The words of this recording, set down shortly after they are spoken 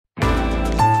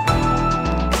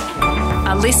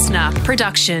A listener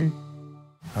production.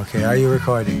 Okay, are you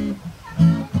recording?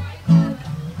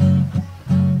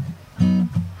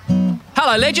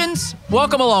 Hello, legends.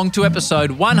 Welcome along to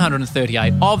episode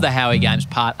 138 of the Howie Games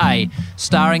Part A,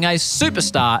 starring a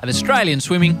superstar of Australian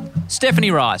swimming,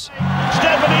 Stephanie Rice.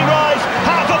 Stephanie Rice,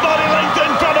 half a body length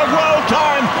in front of world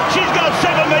time. She's got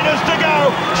 7 metres to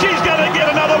go. She's going to get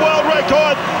another world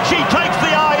record. She takes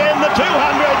the IM, the 200,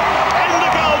 and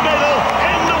the gold medal,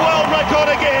 and the world record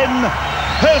again.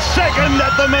 Her second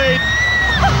at the meet.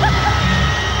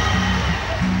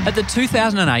 At the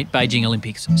 2008 Beijing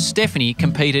Olympics, Stephanie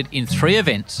competed in 3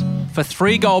 events for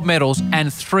 3 gold medals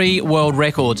and 3 world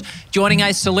records, joining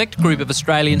a select group of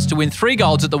Australians to win 3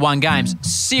 golds at the One Games.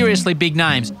 Seriously big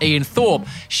names: Ian Thorpe,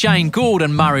 Shane Gould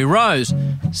and Murray Rose.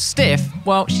 Steph,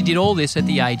 well, she did all this at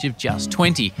the age of just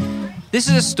 20. This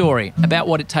is a story about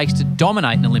what it takes to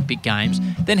dominate an Olympic Games,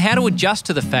 then how to adjust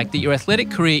to the fact that your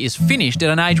athletic career is finished at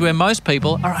an age where most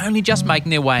people are only just making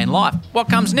their way in life. What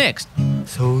comes next?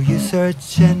 So you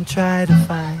search and try to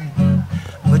find,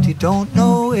 but you don't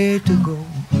know where to go.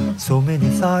 So many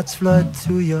thoughts flood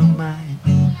through your mind.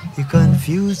 You're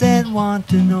confused and want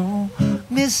to know.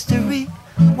 Mystery,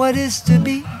 what is to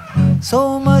be?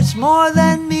 So much more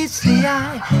than meets the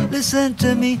eye. Listen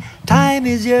to me, time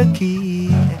is your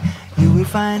key. You will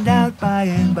find out by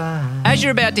and by. As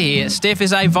you're about to hear, Steph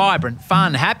is a vibrant,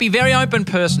 fun, happy, very open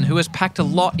person who has packed a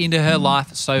lot into her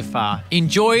life so far.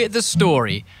 Enjoy the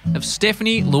story of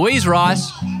Stephanie Louise Rice,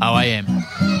 OAM.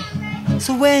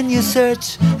 So when you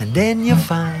search and then you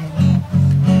find,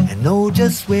 and know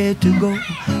just where to go,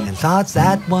 and thoughts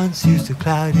that once used to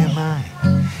cloud your mind,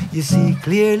 you see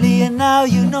clearly and now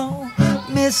you know.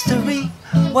 Mystery,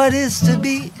 what is to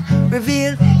be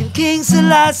revealed in King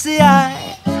Selassie.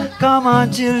 Come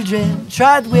on, children,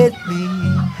 trot with me.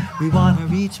 We want to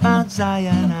reach Mount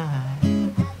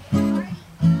Zion.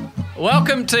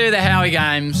 Welcome to the Howie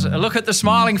Games. Look at the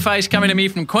smiling face coming to me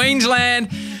from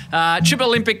Queensland. Triple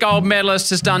Olympic gold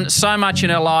medalist, has done so much in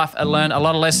her life and learned a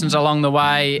lot of lessons along the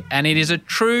way, and it is a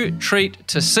true treat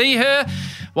to see her.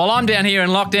 While I'm down here in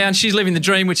lockdown, she's living the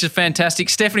dream, which is fantastic.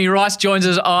 Stephanie Rice joins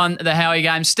us on the Howie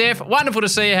Games. Steph, wonderful to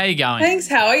see you. How are you going? Thanks,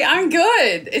 Howie. I'm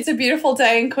good. It's a beautiful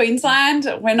day in Queensland.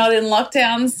 We're not in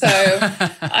lockdown, so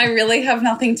I really have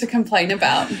nothing to complain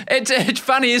about. It's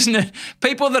funny, isn't it?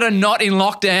 People that are not in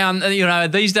lockdown, you know,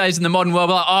 these days in the modern world,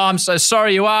 are like, oh, I'm so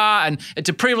sorry you are, and it's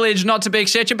a privilege not to be,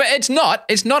 etc. But it's not.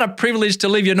 It's not a privilege to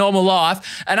live your normal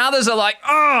life. And others are like,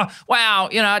 oh, wow,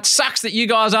 you know, it sucks that you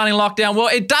guys aren't in lockdown. Well,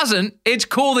 it doesn't. It's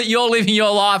cool that you're living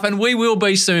your life, and we will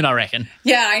be soon, I reckon.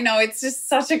 Yeah, I know. It's just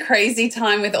such a crazy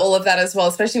time with all of that as well,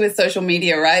 especially with social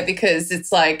media, right? Because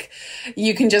it's like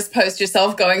you can just post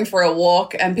yourself going for a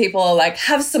walk and people are like,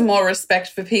 have some more respect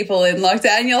for people in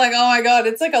lockdown. And you're like, oh my God,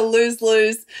 it's like a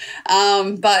lose-lose.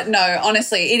 But no,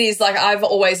 honestly, it is like I've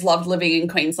always loved living in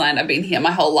Queensland. I've been here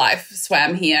my whole life,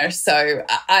 swam here. So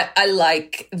I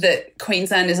like that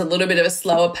Queensland is a little bit of a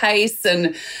slower pace and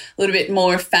a little bit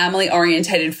more family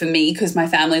orientated for me because my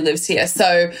family lives here.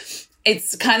 So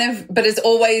it's kind of, but it's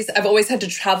always, I've always had to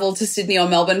travel to Sydney or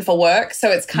Melbourne for work. So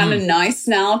it's kind of nice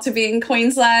now to be in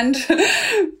Queensland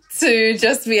to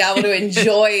just be able to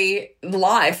enjoy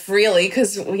life, really,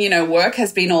 because, you know, work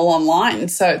has been all online.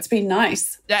 So it's been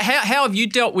nice. How have you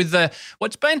dealt with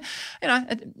what's been, you know,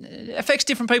 it affects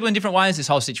different people in different ways, this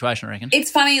whole situation, I reckon? It's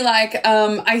funny, like,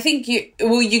 I think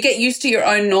you get used to your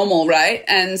own normal, right?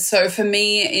 And so for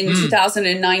me in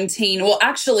 2019, well,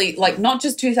 actually, like not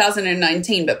just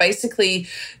 2019, but basically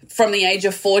from the age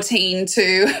of 14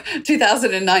 to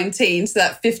 2019, so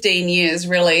that 15 years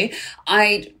really,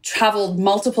 I traveled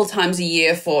multiple times a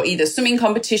year for either swimming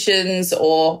competitions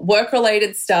or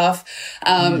work-related stuff.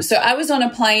 So I was on a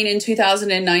plane in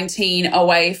 2019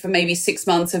 away for maybe 6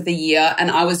 months of the year,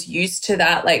 and I was used to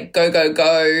that like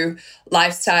go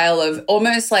lifestyle of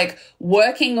almost like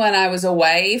working when I was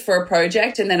away for a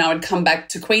project, and then I would come back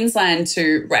to Queensland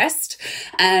to rest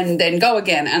and then go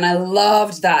again. And I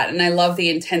loved that. And I love the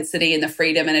intensity and the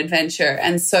freedom and adventure.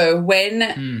 And so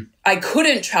when I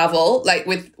couldn't travel, like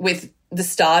with the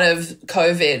start of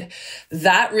COVID,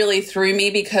 that really threw me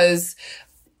because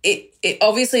it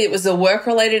obviously it was a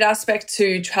work-related aspect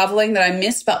to traveling that I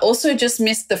missed, but also just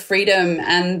missed the freedom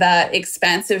and that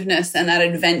expansiveness and that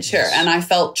adventure. Yes. And I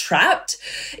felt trapped,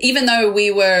 even though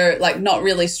we were like not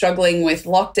really struggling with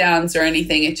lockdowns or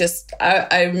anything. It just,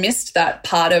 I missed that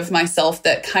part of myself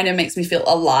that kind of makes me feel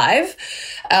alive.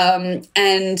 And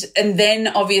then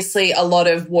obviously a lot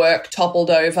of work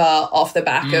toppled over off the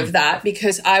back of that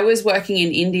because I was working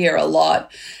in India a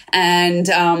lot and,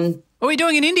 What were you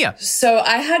doing in India? So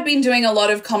I had been doing a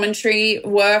lot of commentary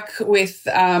work with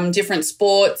different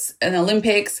sports and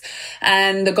Olympics,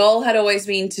 and the goal had always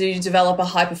been to develop a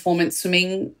high-performance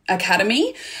swimming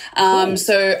academy.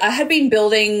 So I had been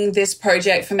building this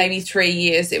project for maybe 3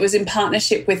 years. It was in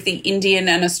partnership with the Indian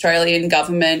and Australian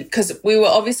government because we were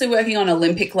obviously working on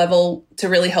Olympic level to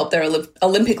really help their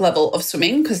Olympic level of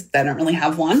swimming because they don't really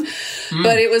have one.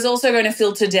 But it was also going to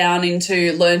filter down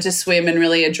into learn to swim and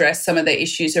really address some of the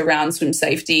issues around swim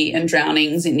safety and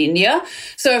drownings in India.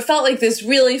 So it felt like this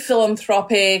really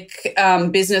philanthropic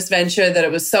business venture that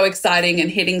it was so exciting and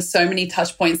hitting so many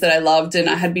touch points that I loved. And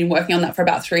I had been working on that for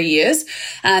about 3 years.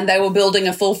 And they were building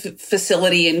a full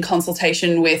facility in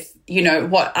consultation with, you know,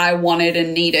 what I wanted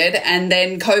and needed. And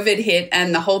then COVID hit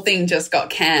and the whole thing just got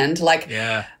canned. Like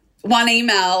one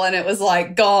email and it was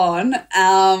like gone.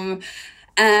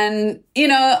 And, you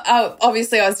know,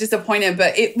 obviously I was disappointed,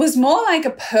 but it was more like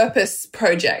a purpose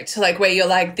project, like where you're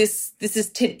like, this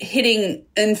is hitting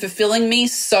and fulfilling me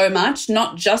so much,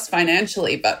 not just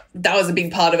financially, but that was a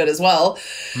big part of it as well.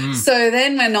 So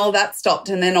then when all that stopped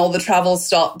and then all the travel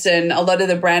stopped and a lot of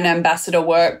the brand ambassador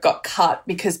work got cut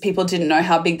because people didn't know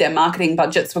how big their marketing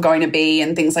budgets were going to be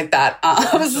and things like that,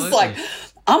 I was just like,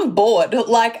 I'm bored.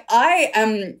 Like I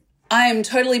am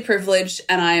totally privileged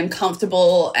and I am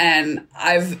comfortable and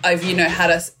I've you know, had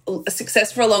a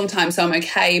success for a long time, so I'm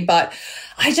okay. But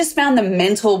I just found the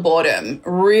mental boredom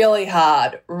really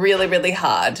hard, really, really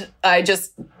hard. I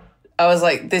was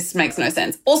like, this makes no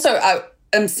sense. Also, I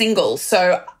am single.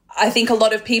 So I think a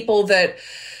lot of people that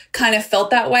kind of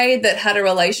felt that way that had a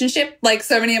relationship, like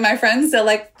so many of my friends, they're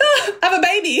like, have a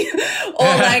baby or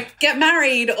like get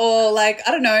married or like,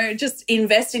 I don't know, just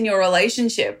invest in your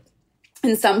relationship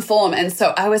in some form. And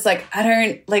so I was like, I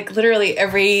don't, like literally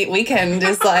every weekend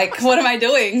is like, what am I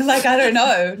doing? Like, I don't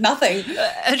know, nothing.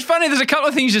 It's funny, there's a couple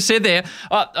of things you said there.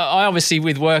 I obviously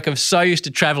with work, I'm so used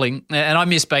to travelling and I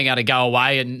miss being able to go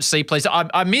away and see places.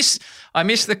 I miss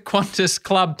the Qantas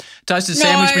Club toasted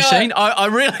sandwich machine. I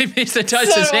really miss the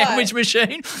toasted sandwich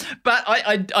machine, but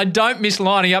I don't miss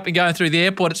lining up and going through the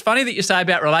airport. It's funny that you say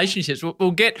about relationships.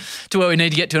 We'll get to what we need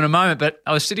to get to in a moment, but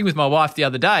I was sitting with my wife the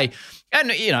other day. And,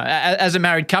 you know, as a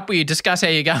married couple, you discuss how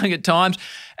you're going at times.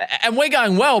 And we're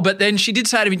going well, but then she did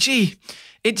say to me, gee,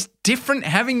 it's different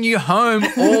having you home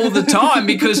all the time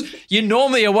because you're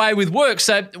normally away with work.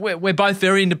 So we're both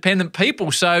very independent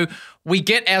people. So we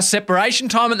get our separation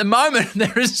time at the moment.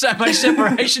 There is so much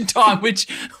separation time, which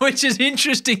is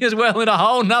interesting as well in a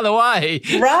whole nother way.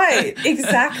 Right,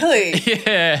 exactly.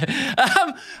 Yeah.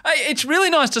 It's really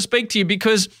nice to speak to you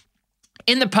because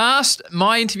in the past,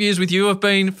 my interviews with you have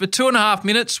been for 2.5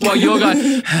 minutes while you're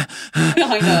going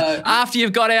I know. after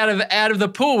you've got out of the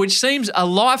pool, which seems a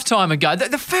lifetime ago.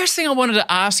 The first thing I wanted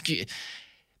to ask you,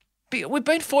 we've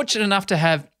been fortunate enough to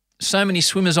have so many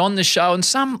swimmers on the show, and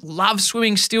some love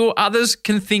swimming still. Others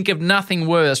can think of nothing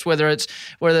worse, whether it's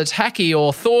Hacky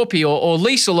or Thorpe or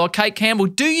Liesl or Kate Campbell.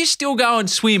 Do you still go and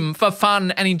swim for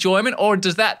fun and enjoyment, or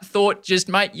does that thought just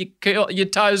make your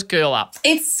toes curl up?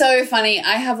 It's so funny.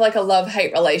 I have like a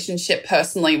love-hate relationship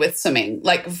personally with swimming,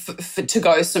 like to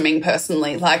go swimming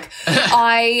personally. Like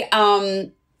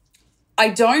I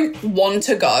don't want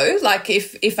to go. Like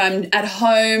if I'm at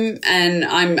home and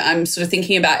I'm sort of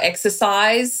thinking about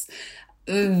exercise,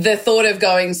 the thought of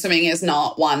going swimming is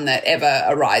not one that ever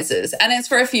arises. And it's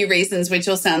for a few reasons, which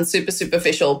will sound super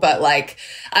superficial, but like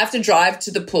I have to drive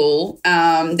to the pool.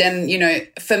 Then, you know,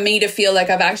 for me to feel like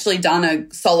I've actually done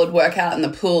a solid workout in the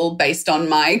pool based on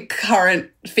my current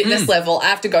fitness level, I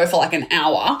have to go for like an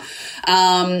hour.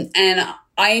 And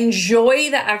I enjoy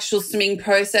the actual swimming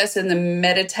process and the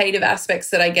meditative aspects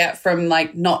that I get from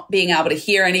like not being able to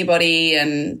hear anybody,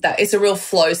 and that it's a real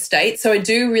flow state. So I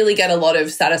do really get a lot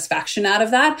of satisfaction out of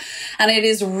that. And it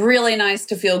is really nice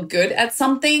to feel good at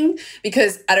something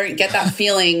because I don't get that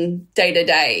feeling day to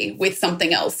day with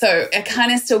something else. So I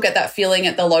kind of still get that feeling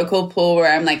at the local pool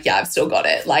where I'm like, yeah, I've still got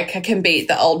it. Like I can beat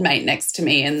the old mate next to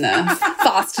me in the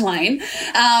fast lane,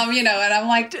 you know, and I'm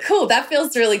like, cool, that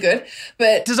feels really good.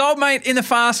 But does old mate in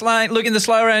the fast lane look in the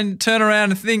slow lane, turn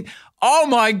around and think, oh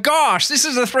my gosh, this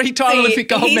is a 3-time Olympic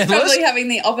gold medalist? He's probably having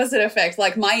the opposite effect.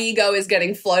 Like my ego is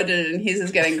getting floated and his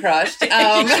is getting crushed. He's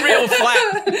real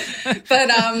flat. But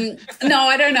no,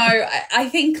 I don't know. I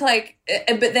think like,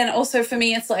 but then also for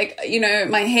me, it's like, you know,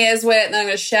 my hair's wet and I'm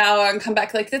going to shower and come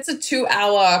back. Like that's a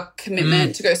 2-hour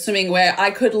commitment to go swimming where I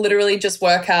could literally just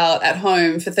work out at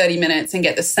home for 30 minutes and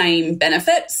get the same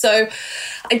benefit. So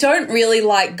I don't really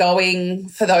like going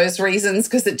for those reasons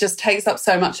because it just takes up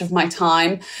so much of my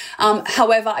time.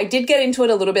 However, I did get into it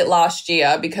a little bit last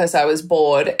year because I was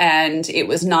bored, and it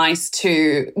was nice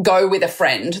to go with a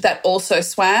friend that also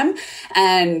swam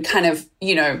and kind of,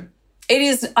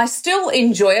 I still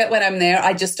enjoy it when I'm there.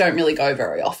 I just don't really go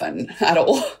very often at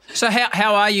all. So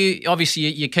how are you? Obviously,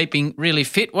 you're keeping really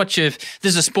fit. This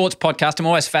is a sports podcast. I'm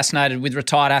always fascinated with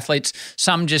retired athletes.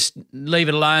 Some just leave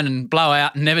it alone and blow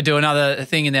out and never do another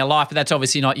thing in their life, but that's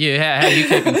obviously not you. How are you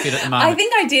keeping fit at the moment? I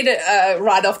think I did it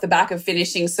right off the back of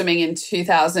finishing swimming in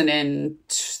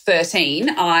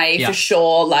 2013. For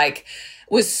sure,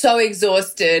 was so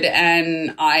exhausted,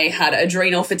 and I had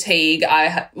adrenal fatigue.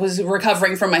 I was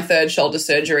recovering from my third shoulder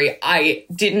surgery. I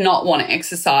did not want to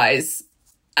exercise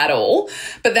at all.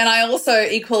 But then I also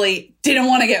equally didn't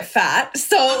want to get fat.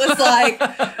 So it was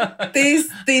like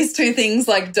these two things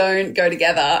don't go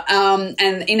together.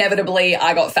 And inevitably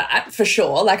I got fat for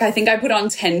sure. I think I put on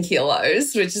 10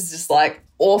 kilos, which is just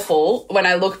awful. When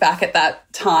I look back at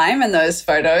that time and those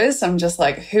photos, I'm just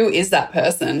like, who is that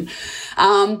person?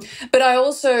 But I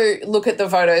also look at the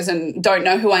photos and don't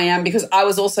know who I am, because I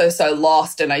was also so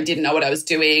lost and I didn't know what I was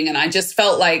doing. And I just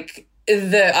felt like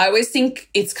I always think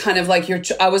it's kind of like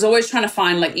I was always trying to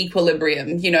find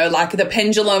equilibrium, the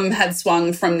pendulum had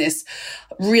swung from this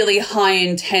really high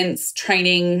intense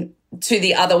training to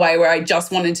the other way, where I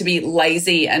just wanted to be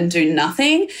lazy and do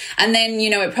nothing. And then,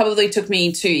 it probably took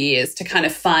me 2 years to kind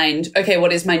of find, okay,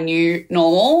 what is my new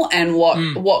normal and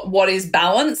what is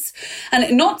balance?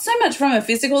 And not so much from a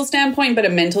physical standpoint, but a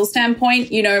mental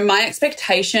standpoint. My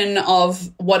expectation of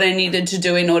what I needed to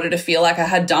do in order to feel like I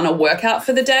had done a workout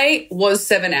for the day was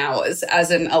 7 hours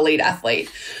as an elite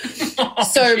athlete.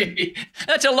 Gee.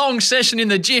 That's a long session in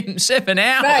the gym, 7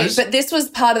 hours. Right, but this was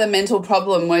part of the mental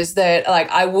problem, was that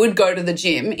I would go to the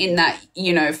gym in that,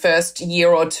 first year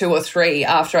or 2 or 3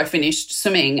 after I finished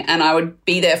swimming, and I would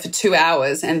be there for 2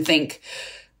 hours and think,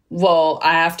 well,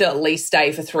 I have to at least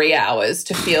stay for 3 hours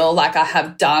to feel like I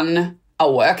have done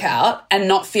a workout, and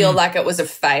not feel like it was a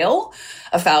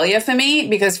failure for me,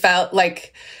 because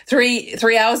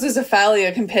 3 hours was a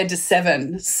failure compared to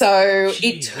 7. So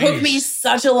it took me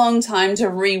such a long time to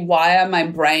rewire my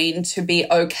brain to be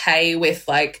okay with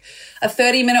a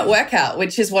 30-minute workout,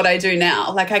 which is what I do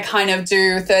now. I kind of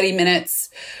do 30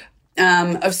 minutes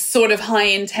of sort of high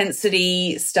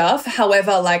intensity stuff.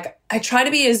 However, I try to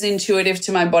be as intuitive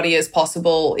to my body as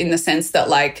possible, in the sense that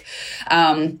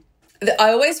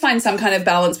I always find some kind of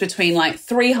balance between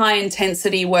 3 high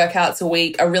intensity workouts a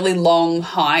week, a really long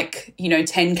hike,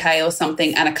 10K or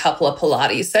something, and a couple of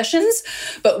Pilates sessions.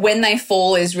 But when they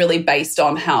fall is really based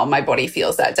on how my body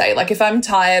feels that day. If I'm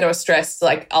tired or stressed,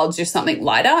 I'll do something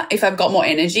lighter. If I've got more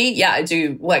energy, I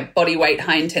do body weight,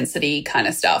 high intensity kind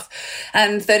of stuff.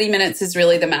 And 30 minutes is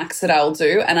really the max that I'll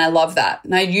do. And I love that.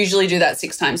 And I usually do that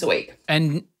 6 times a week.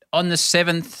 And on the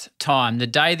 7th time, the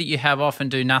day that you have off and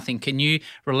do nothing, can you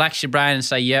relax your brain and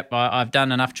say, yep, I've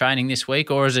done enough training this week?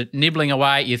 Or is it nibbling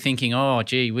away at you thinking, oh,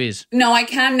 gee whiz? No, I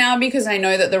can now, because I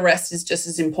know that the rest is just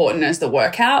as important as the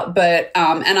workout. But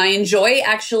and I enjoy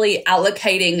actually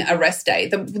allocating a rest day.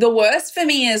 The worst for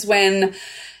me is when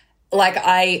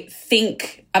I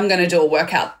think I'm going to do a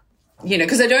workout,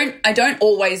 because I don't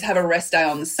always have a rest day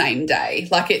on the same day.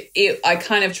 I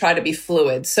kind of try to be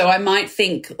fluid. So I might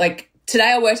think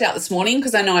today I worked out this morning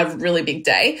because I know I have a really big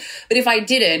day. But if I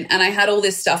didn't, and I had all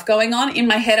this stuff going on, in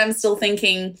my head I'm still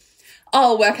thinking,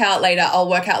 I'll work out later.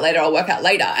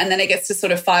 And then it gets to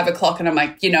sort of 5 o'clock and I'm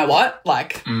like, you know what?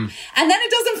 And then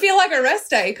it doesn't feel like a rest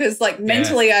day, because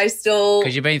mentally I still.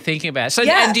 Because you've been thinking about it. So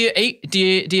and do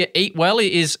you eat well? Are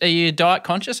you diet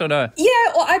conscious or no? Yeah,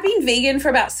 well, I've been vegan for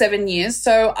about 7 years.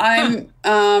 So I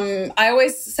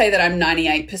always say that I'm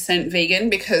 98% vegan,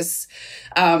 because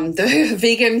the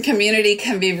vegan community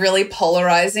can be really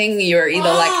polarizing. You're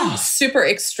either super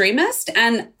extremist,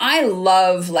 and I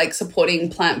love supporting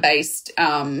plant-based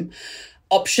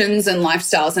options and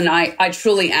lifestyles, and I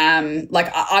truly am.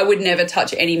 I would never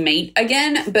touch any meat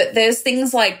again, but there's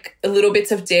things like little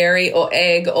bits of dairy or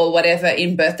egg or whatever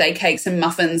in birthday cakes and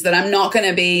muffins that I'm not going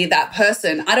to be that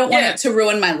person. I don't want it to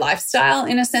ruin my lifestyle,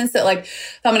 in a sense that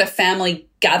if I'm at a family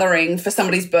gathering for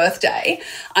somebody's birthday,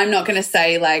 I'm not going to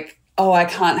say oh, I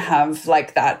can't have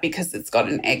that because it's got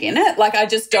an egg in it. I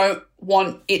just don't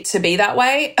want it to be that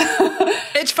way.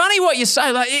 It's funny what you say.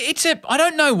 I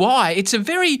don't know why. It's a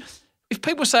very if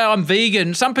people say I'm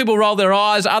vegan, some people roll their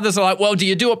eyes. Others are like, well, do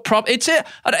you do it proper? It's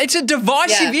a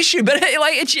divisive issue, but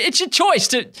like it's your choice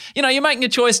to, you're making a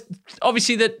choice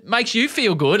obviously that makes you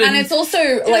feel good. And it's also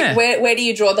like, where do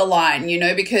you draw the line,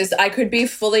 because I could be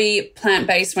fully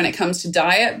plant-based when it comes to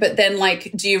diet, but then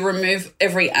like, do you remove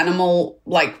every animal?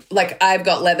 Like I've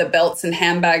got leather belts and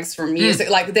handbags from years.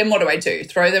 Like, then what do?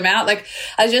 Throw them out? Like,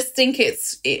 I just think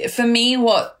for me,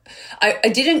 what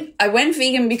I went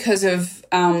vegan because of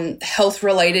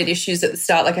health-related issues at the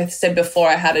start. Like I said before,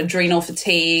 I had adrenal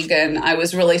fatigue and I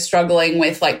was really struggling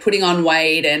with like putting on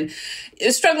weight and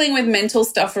struggling with mental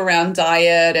stuff around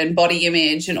diet and body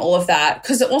image and all of that.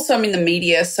 Because also I'm in the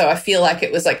media, so I feel like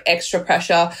it was like extra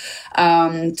pressure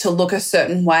to look a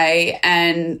certain way.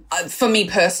 And for me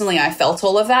personally, I felt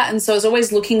all of that. And so I was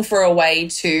always looking for a way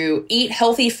to eat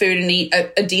healthy food and eat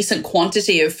a decent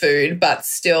quantity of food, but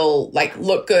still like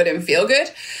look good and feel good.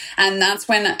 And that's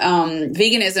when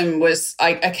veganism was,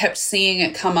 I kept seeing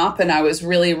it come up and I was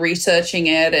really researching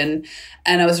it and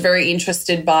I was very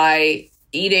interested by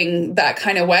eating that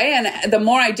kind of way. And the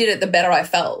more I did it, the better I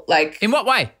felt. Like, in what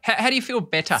way? How do you feel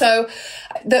better? So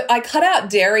I cut out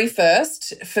dairy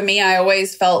first. For me, I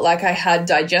always felt like I had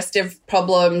digestive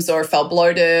problems or felt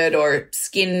bloated or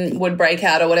skin would break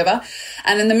out or whatever.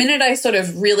 And then the minute I sort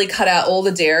of really cut out all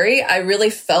the dairy, I really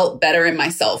felt better in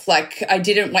myself. Like I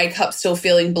didn't wake up still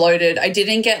feeling bloated. I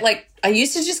didn't get like, I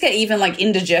used to just get even like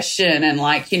indigestion and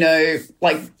like,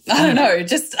 like, I don't know,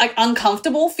 just like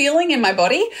uncomfortable feeling in my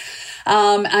body.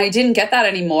 I didn't get that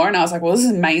anymore. And I was like, well, this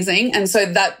is amazing. And so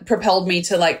that propelled me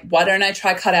to like, why don't I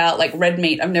try cut out like red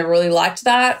meat? I've never really liked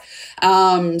that.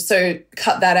 So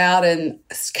cut that out and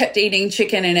kept eating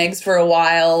chicken and eggs for a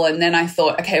while. And then I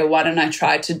thought, okay, well, why don't I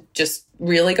try to just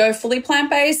really go fully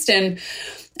plant-based? And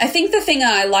I think the thing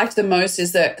I liked the most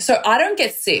is that, so I don't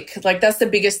get sick. Like that's the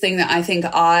biggest thing that I think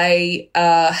I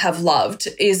have loved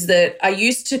is that I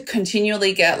used to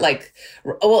continually get like,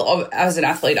 well, as an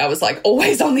athlete, I was like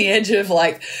always on the edge of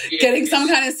like getting some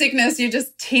kind of sickness. You're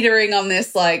just teetering on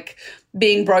this like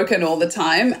being broken all the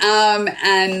time.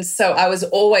 And so I was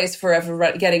always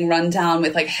forever getting run down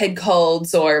with like head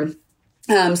colds or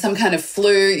some kind of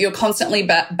flu. You're constantly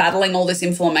battling all this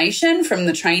inflammation from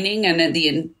the training and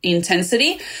the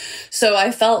intensity. So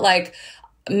I felt like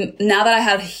now that I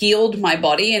had healed my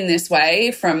body in this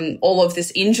way from all of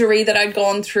this injury that I'd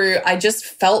gone through, I just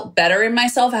felt better in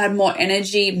myself. I had more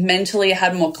energy mentally, I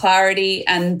had more clarity,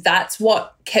 and that's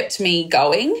what kept me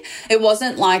going. It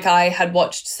wasn't like I had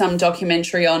watched some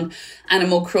documentary on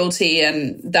animal cruelty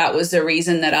and that was the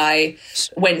reason that I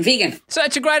went vegan. So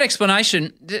it's a great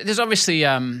explanation. There's obviously,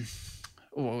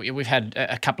 we've had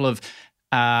a couple of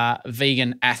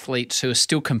vegan athletes who are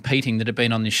still competing that have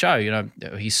been on this show.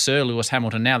 He's Sir Lewis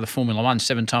Hamilton, now the Formula One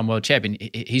 7-time world champion.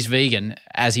 He's vegan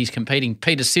as he's competing.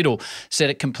 Peter Siddle said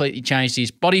it completely changed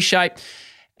his body shape.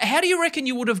 How do you reckon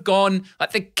you would have gone,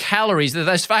 like the calories,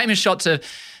 those famous shots of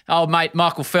old mate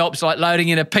Michael Phelps like loading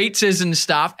in pizzas and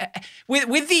stuff.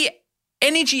 With the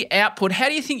energy output, how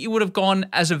do you think you would have gone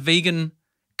as a vegan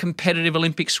competitive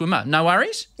Olympic swimmer? No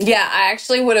worries? Yeah, I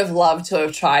actually would have loved to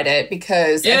have tried it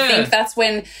because I think that's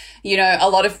when, a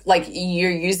lot of like you're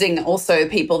using also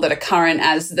people that are current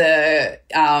as the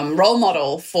role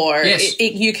model for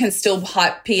you can still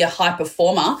be a high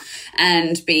performer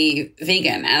and be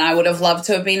vegan. And I would have loved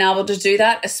to have been able to do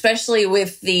that, especially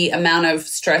with the amount of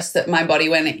stress that my body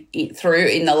went through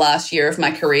in the last year of my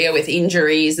career with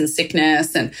injuries and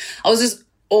sickness. And I was just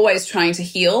always trying to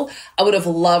heal. I would have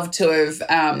loved to have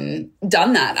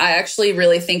done that. I actually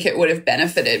really think it would have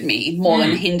benefited me more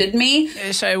than hindered me.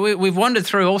 So we've wandered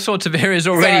through all sorts of areas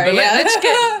already. Sorry, but let's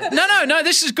get... No,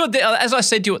 this is good. As I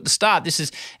said to you at the start,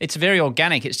 it's very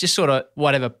organic. It's just sort of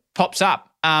whatever pops up.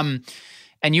 And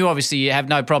you obviously have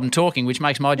no problem talking, which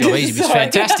makes my job easy. It's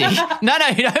fantastic. No,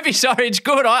 you don't be sorry. It's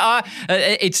good.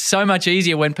 It's so much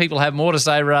easier when people have more to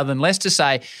say rather than less to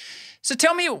say. So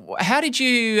tell me, how did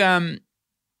you...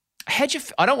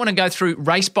 I don't want to go through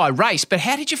race by race, but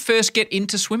how did you first get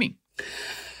into swimming?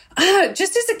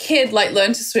 Just as a kid, like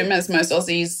learned to swim as most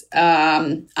Aussies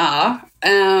are,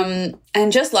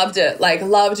 and just loved it. Like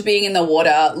loved being in the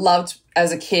water, loved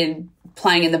as a kid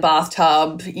playing in the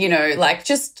bathtub, like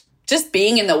just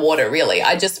being in the water, really.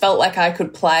 I just felt like I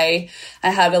could play. I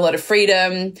had a lot of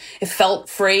freedom. It felt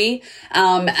free.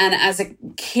 And as a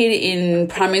kid in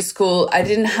primary school, I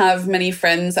didn't have many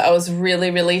friends. I was really,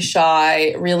 really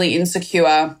shy, really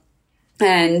insecure.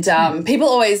 And people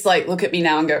always like look at me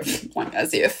now and go, like,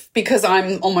 as if, because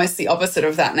I'm almost the opposite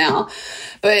of that now.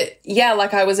 But yeah,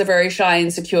 like I was a very shy,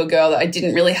 insecure girl that I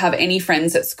didn't really have any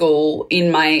friends at school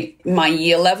in my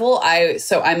year level.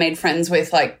 So I made friends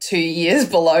with like 2 years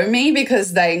below me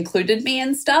because they included me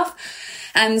and stuff.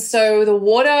 And so the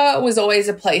water was always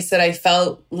a place that I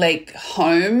felt like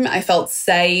home. I felt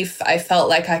safe. I felt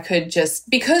like I could just,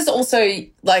 because also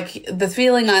like the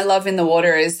feeling I love in the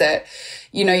water is that,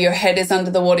 you know, your head is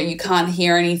under the water. You can't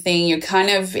hear anything. You're kind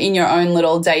of in your own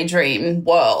little daydream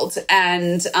world.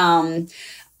 And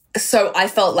so I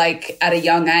felt like at a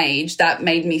young age that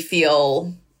made me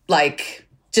feel like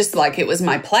just like it was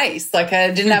my place. Like I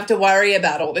didn't have to worry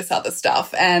about all this other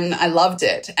stuff, and I loved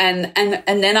it. And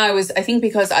then I think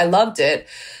because I loved it,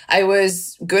 I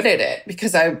was good at it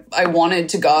because I wanted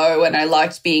to go and I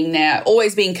liked being there,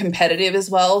 always being competitive as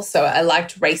well. So I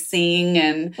liked racing.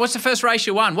 And what's the first race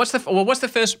you won? What's the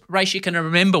first race you can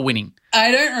remember winning?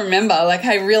 I don't remember. Like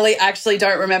I really actually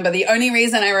don't remember. The only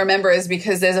reason I remember is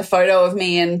because there's a photo of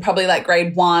me in probably like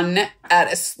grade 1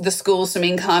 at the school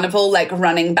swimming carnival, like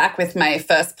running back with my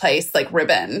first place like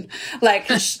ribbon, like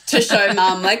to show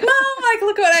mum, like, Mum, like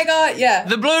look what I got. Yeah.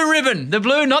 The blue ribbon, the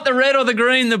blue, not the red or the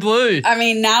green, the blue. I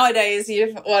mean, nowadays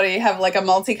you have like a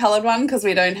multicolored one because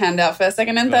we don't hand out first,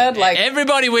 second and third. Like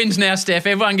everybody wins now, Steph.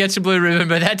 Everyone gets a blue ribbon,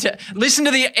 but listen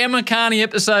to the Emma Carney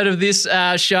episode of this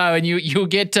show and you'll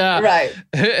get right.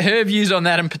 her views on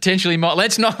that and potentially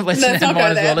let's not go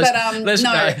there.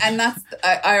 Well. And that's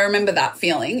I remember that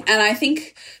feeling. And I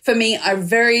think for me, I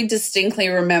very distinctly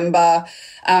remember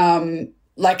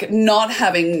like not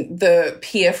having the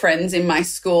peer friends in my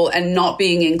school and not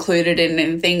being included in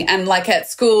anything. And like at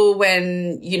school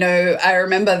when, you know, I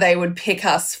remember they would pick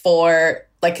us for,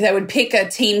 like they would pick a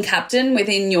team captain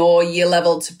within your year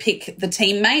level to pick the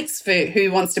teammates for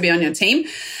who wants to be on your team.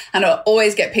 And I'll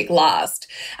always get picked last.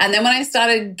 And then when I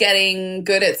started getting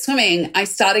good at swimming, I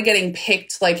started getting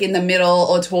picked like in the middle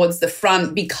or towards the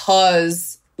front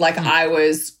because like I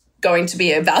was going to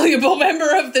be a valuable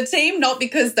member of the team, not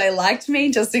because they liked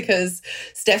me, just because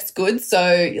Steph's good.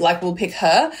 So like we'll pick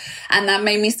her. And that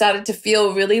made me started to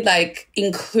feel really like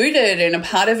included and a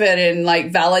part of it and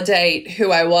like validate who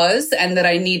I was and that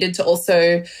I needed to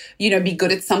also, you know, be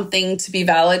good at something to be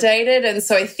validated. And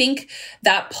so I think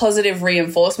that positive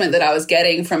reinforcement that I was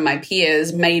getting from my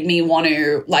peers made me want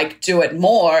to like do it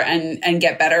more and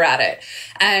get better at it.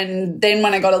 And then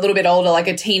when I got a little bit older, like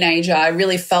a teenager, I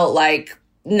really felt like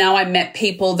now I met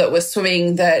people that were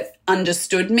swimming that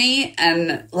understood me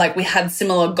and like we had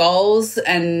similar goals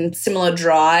and similar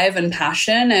drive and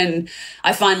passion. And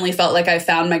I finally felt like I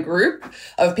found my group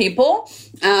of people.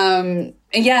 And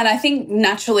I think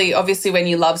naturally, obviously, when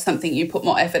you love something, you put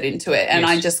more effort into it. And yes.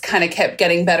 I just kind of kept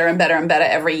getting better and better and better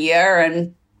every year.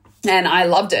 And I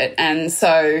loved it. And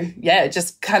so, yeah, it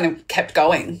just kind of kept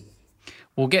going.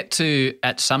 We'll get to,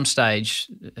 at some stage,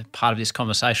 part of this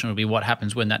conversation will be what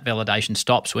happens when that validation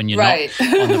stops, when you're right.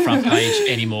 not on the front page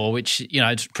anymore, which, you know,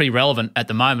 it's pretty relevant at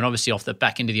the moment, obviously off the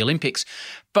back into the Olympics.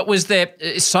 But was there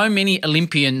so many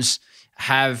Olympians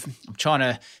I'm trying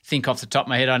to think off the top of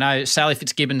my head. I know Sally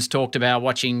Fitzgibbons talked about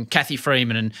watching Kathy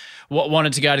Freeman and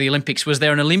wanted to go to the Olympics. Was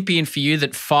there an Olympian for you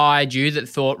that fired you, that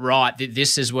thought, right,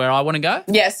 this is where I want to go?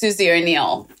 Yeah, Susie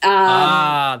O'Neill.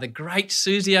 The great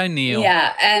Susie O'Neill.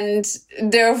 Yeah, and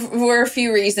there were a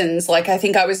few reasons. Like, I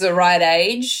think I was the right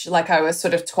age. Like, I was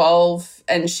sort of 12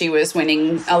 and she was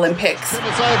winning Olympics.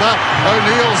 It's over.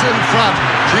 O'Neill's in front.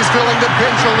 She's feeling the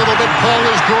pinch a little bit. Paul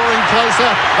is drawing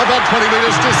closer. About 20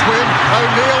 metres to swim.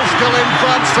 O'Neill still in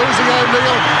front. Susie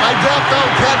O'Neill. I doubt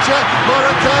they'll catch her.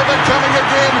 Morikova coming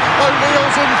again.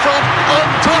 O'Neill's in front. On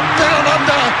top, down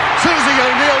under. Susie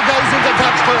O'Neill goes into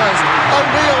touch first.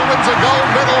 O'Neill wins a gold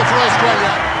medal for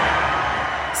Australia.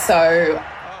 So,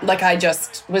 like, I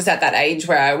just was at that age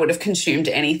where I would have consumed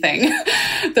anything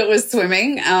that was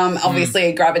swimming. Obviously,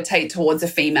 I gravitate towards a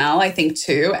female, I think,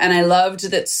 too. And I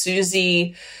loved that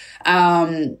Susie,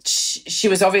 she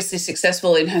was obviously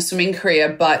successful in her swimming career,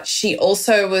 but she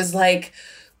also was, like,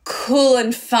 cool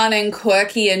and fun and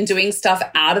quirky and doing stuff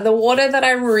out of the water that I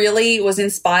really was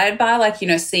inspired by, like, you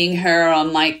know, seeing her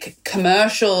on like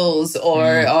commercials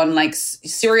or on like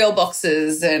cereal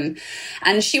boxes, and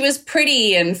she was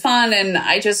pretty and fun, and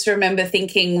I just remember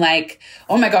thinking like,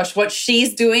 oh my gosh, what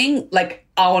she's doing, like,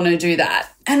 I want to do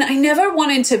that. And I never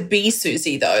wanted to be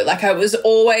Susie though. Like, I was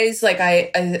always like,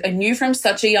 I knew from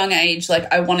such a young age,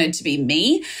 like, I wanted to be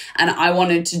me and I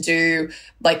wanted to do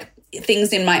like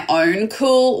things in my own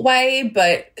cool way.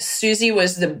 But Susie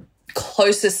was the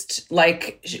closest,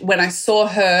 like, when I saw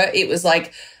her, it was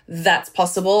like, that's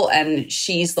possible, and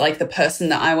she's like the person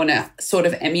that I want to sort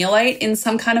of emulate in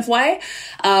some kind of way.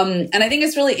 And I think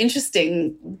it's really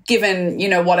interesting given, you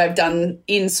know, what I've done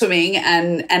in swimming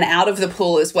and out of the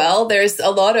pool as well. There's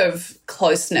a lot of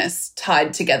closeness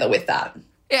tied together with that.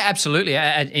 Yeah, absolutely.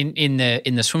 In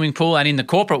the swimming pool and in the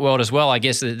corporate world as well, I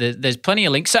guess there's plenty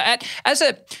of links. So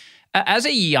as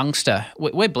a youngster,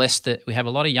 we're blessed that we have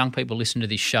a lot of young people listen to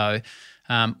this show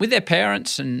with their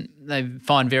parents, and they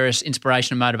find various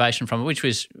inspiration and motivation from it, which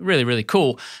was really, really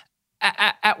cool.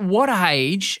 At what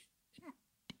age,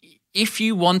 if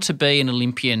you want to be an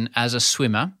Olympian as a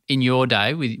swimmer in your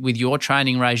day with your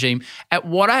training regime, at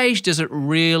what age does it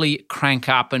really crank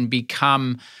up and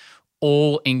become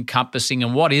all-encompassing,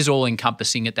 and what is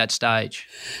all-encompassing at that stage?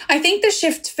 I think the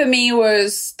shift for me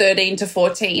was 13 to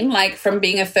 14. Like from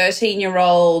being a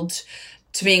 13-year-old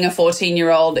to being a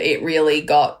 14-year-old, it really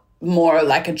got more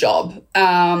like a job.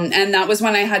 And that was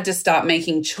when I had to start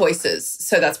making choices.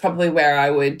 So that's probably where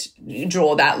I would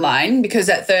draw that line, because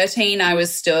at 13, I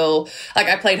was still like,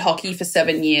 I played hockey for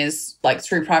 7 years, like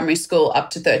through primary school up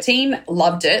to 13,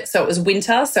 loved it. So it was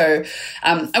winter. So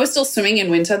I was still swimming in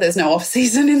winter. There's no off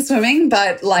season in swimming,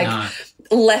 but like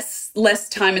less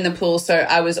time in the pool. So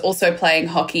I was also playing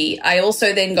hockey. I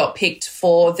also then got picked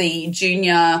for the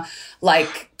junior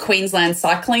like Queensland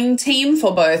cycling team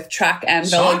for both track and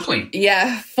cycling.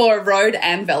 Yeah, for road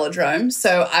and velodrome.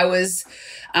 So I was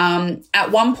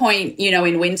at one point, you know,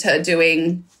 in winter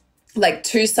doing like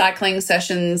 2 cycling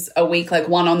sessions a week, like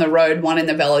one on the road, one in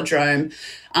the velodrome,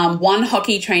 1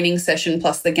 hockey training session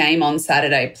plus the game on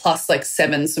Saturday, plus like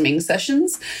 7 swimming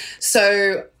sessions.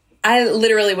 So I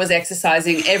literally was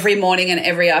exercising every morning and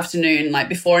every afternoon, like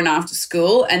before and after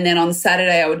school. And then on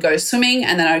Saturday I would go swimming,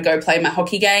 and then I would go play my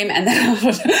hockey game, and then I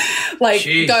would like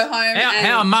go home.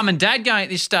 How are mum and dad going at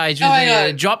this stage?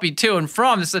 Drop you to and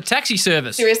from? It's a taxi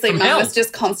service. Seriously, mum was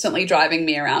just constantly driving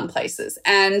me around places.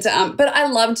 And but I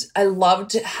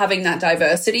loved having that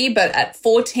diversity. But at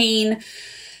 14,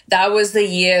 that was the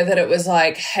year that it was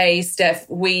like, hey, Steph,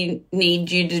 we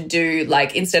need you to do,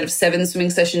 like, instead of 7 swimming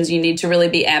sessions, you need to really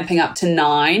be amping up to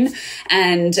 9.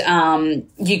 And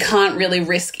you can't really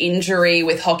risk injury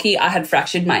with hockey. I had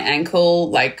fractured my ankle,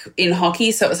 like, in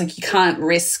hockey. So it was like, you can't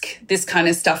risk this kind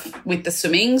of stuff with the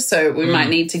swimming. So we might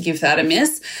need to give that a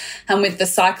miss. And with the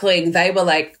cycling, they were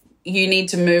like, you need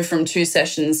to move from 2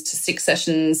 sessions to 6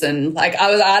 sessions. And like,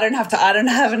 I don't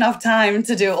have enough time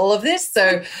to do all of this.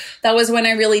 So that was when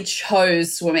I really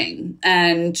chose swimming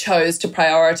and chose to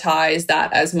prioritize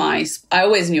that as I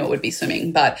always knew it would be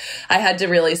swimming, but I had to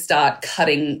really start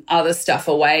cutting other stuff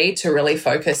away to really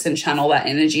focus and channel that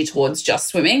energy towards just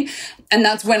swimming. And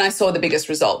that's when I saw the biggest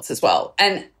results as well.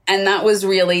 And that was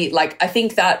really like, I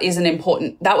think that was an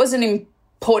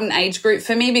important age group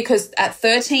for me, because at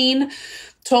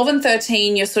 12 and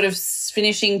 13, you're sort of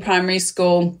finishing primary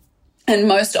school, and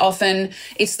most often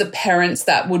it's the parents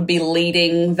that would be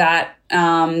leading that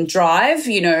drive.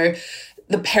 You know,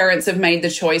 the parents have made the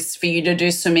choice for you to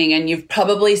do swimming, and you've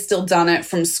probably still done it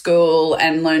from school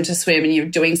and learned to swim, and you're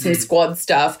doing some squad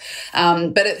stuff.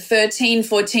 But at 13,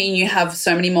 14, you have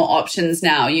so many more options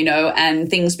now, you know, and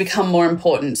things become more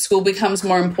important. School becomes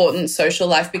more important. Social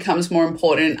life becomes more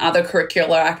important, other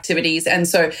curricular activities. And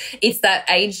so it's that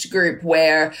age group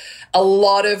where a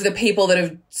lot of the people that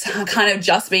have kind of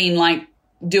just been like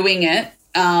doing it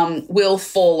will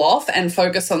fall off and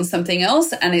focus on something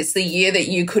else. And it's the year that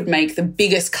you could make the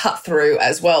biggest cut through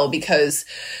as well, because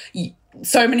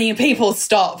so many people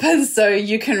stop, and so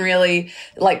you can really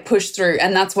like push through.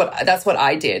 And that's what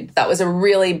I did. That was a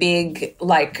really big,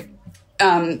 like,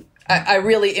 I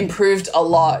really improved a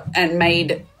lot and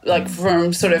made, like,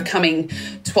 from sort of coming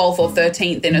 12th or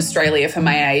 13th in Australia for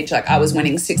my age, like I was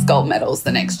winning 6 gold medals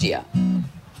the next year.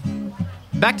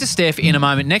 Back to Steph in a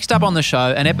moment. Next up on the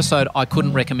show, an episode I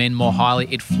couldn't recommend more highly.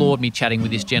 It floored me chatting with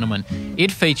this gentleman.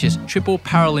 It features triple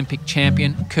Paralympic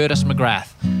champion Curtis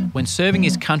McGrath. When serving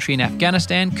his country in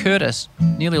Afghanistan, Curtis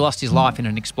nearly lost his life in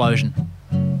an explosion.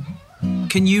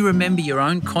 Can you remember your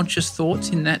own conscious thoughts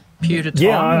in that period of time?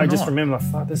 Yeah, I just remember,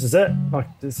 fuck, this is it. Like,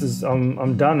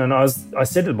 I'm done. And I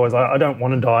said to the boys, I don't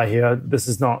want to die here. This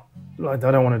is not, like, I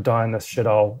don't want to die in this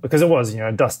shithole. Because it was, you know,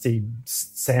 a dusty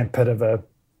sandpit of a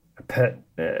pit.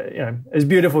 You know, as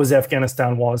beautiful as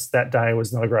Afghanistan was, that day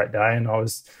was not a great day, and I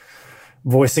was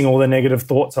voicing all the negative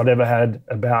thoughts I'd ever had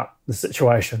about the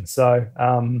situation. So,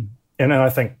 and I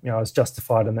think, you know, I was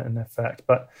justified in that fact.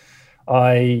 But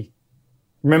I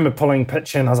remember pulling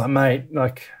pitch in. I was like, mate,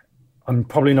 like, I'm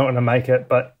probably not going to make it,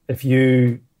 but if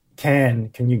you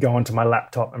can you go onto my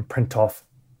laptop and print off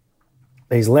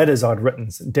these letters I'd written,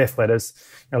 death letters,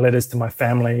 letters to my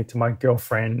family, to my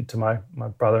girlfriend, to my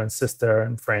brother and sister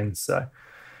and friends. So,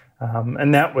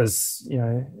 and that was,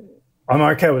 I'm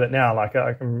okay with it now. Like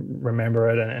I can remember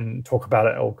it and talk about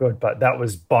it all good, but that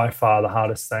was by far the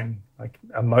hardest thing, like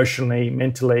emotionally,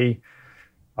 mentally.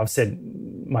 I've said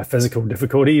my physical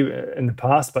difficulty in the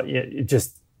past, but yeah, it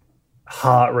just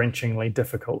heart-wrenchingly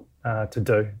difficult to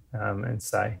do and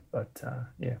say. But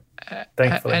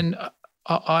thankfully. And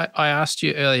I asked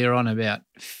you earlier on about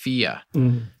fear.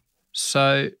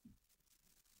 So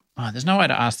there's no way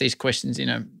to ask these questions in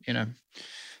a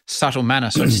subtle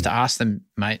manner. So just to ask them,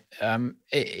 mate,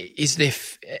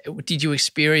 did you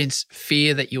experience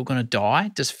fear that you're going to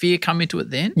die? Does fear come into it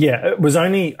then? Yeah, it was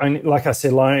only like I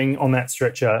said, lying on that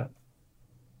stretcher,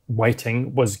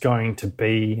 waiting was going to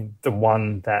be the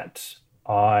one that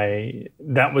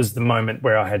was the moment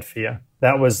where I had fear.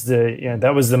 That was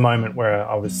the moment where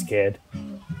I was scared.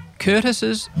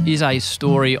 Curtis's is a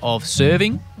story of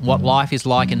serving, what life is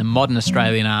like in the modern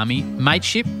Australian Army,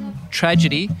 mateship,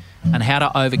 tragedy, and how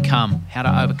to overcome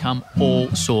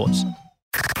all sorts.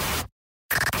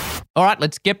 All right,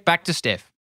 let's get back to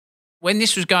Steph. When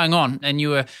this was going on and you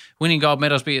were winning gold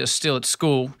medals but you were still at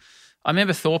school, I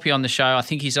remember Thorpe on the show. I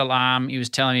think his alarm, he was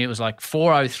telling me it was like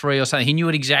 4:03 or something. He knew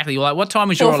it exactly. Like, what time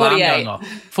was your alarm going off?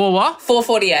 For what?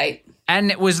 4:48.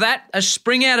 And was that a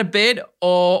spring out of bed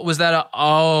or was that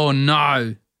oh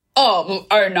no? Oh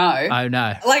no. Oh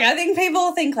no. Like, I think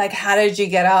people think, like, how did you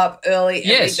get up early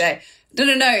every day?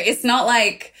 No. It's not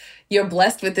like you're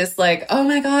blessed with this, like, oh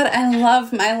my God, I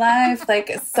love my life. Like,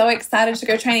 so excited to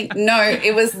go training. No,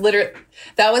 it was literally,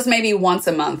 that was maybe once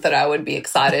a month that I would be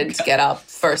excited to get up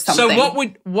for something. So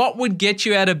what would get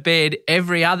you out of bed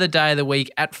every other day of the week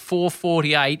at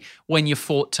 4:48 when you're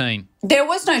 14? There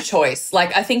was no choice.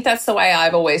 Like, I think that's the way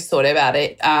I've always thought about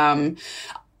it. Well,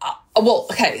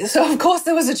 okay, so of course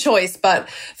there was a choice, but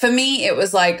for me it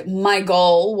was like my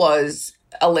goal was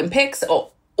Olympics or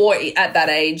at that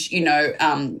age,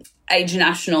 age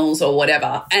nationals or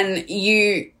whatever. And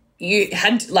you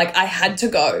had, like, I had to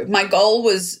go. My goal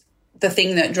was the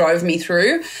thing that drove me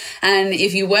through. And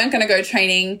if you weren't going to go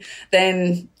training,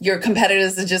 then your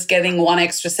competitors are just getting one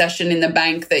extra session in the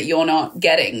bank that you're not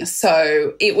getting.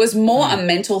 So it was more a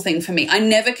mental thing for me. I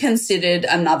never considered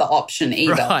another option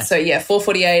either. Right. So yeah,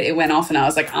 4:48, it went off and I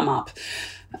was like, I'm up.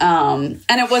 And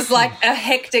it was like a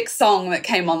hectic song that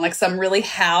came on, like some really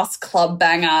house club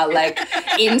banger, like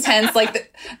intense,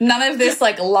 like none of this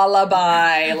like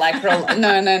lullaby, like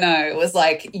no. It was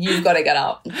like, you've got to get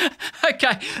up.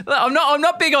 Okay, I'm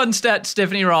not big on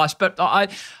Stephanie Rice, but I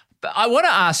want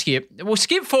to ask you. We'll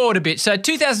skip forward a bit. So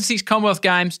 2006 Commonwealth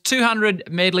Games,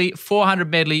 200 medley, 400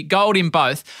 medley, gold in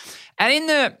both, and in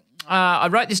the I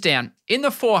wrote this down in the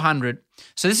 400.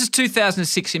 So this is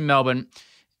 2006 in Melbourne.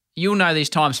 You'll know these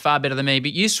times far better than me,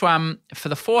 but you swam for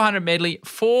the 400 medley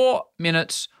 4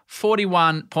 minutes,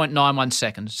 41.91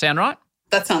 seconds. Sound right?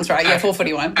 That sounds right. Yeah,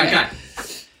 4:41. Okay. Yeah.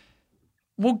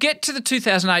 We'll get to the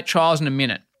 2008 trials in a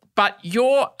minute, but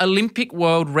your Olympic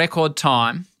world record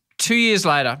time 2 years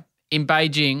later in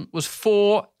Beijing was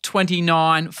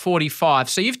 4:29.45.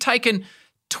 So you've taken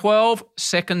 12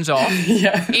 seconds off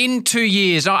in 2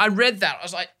 years. I read that. I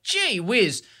was like, gee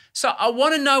whiz. So I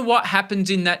want to know what happens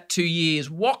in that 2 years.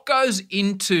 What goes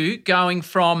into going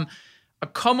from a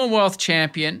Commonwealth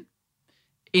champion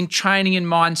in training and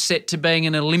mindset to being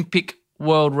an Olympic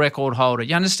world record holder?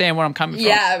 You understand where I'm coming from?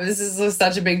 Yeah, this is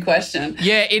such a big question.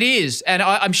 Yeah, it is. And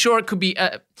I'm sure it could be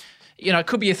it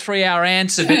could be a 3-hour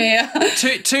answer, but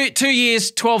two years,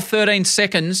 12, 13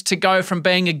 seconds to go from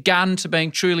being a gun to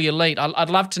being truly elite. I'd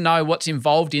love to know what's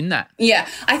involved in that. Yeah,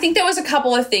 I think there was a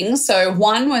couple of things. So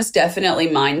one was definitely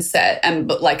mindset and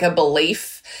like a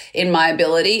belief in my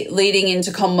ability. Leading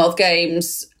into Commonwealth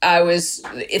Games, I was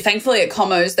thankfully at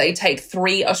Commos, they take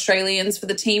 3 Australians for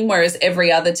the team, whereas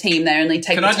every other team, they only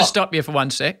take Can I just stop you for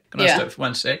 1 sec?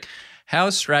 How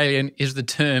Australian is the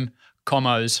term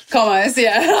Commos? Commos,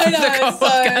 yeah. I know.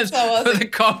 For the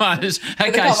Commos.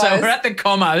 Okay, so we're at the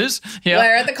Commos. Yeah.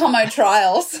 We're at the Commo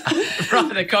trials.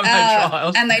 Right, the Commo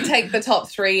trials. And they take the top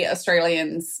 3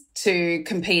 Australians to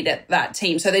compete at that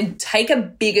team. So they take a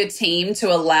bigger team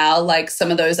to allow like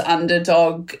some of those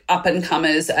underdog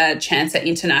up-and-comers a chance at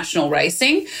international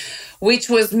racing, which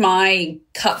was my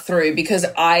cut through because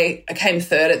I came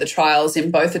third at the trials in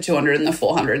both the 200 and the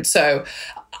 400. So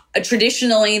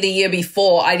traditionally, the year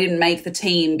before, I didn't make the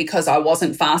team because I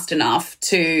wasn't fast enough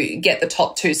to get the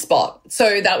top 2 spot.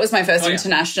 So that was my first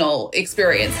international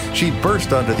experience. She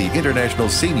burst onto the international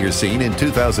senior scene in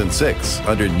 2006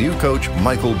 under new coach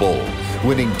Michael Boll,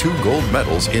 winning 2 gold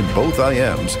medals in both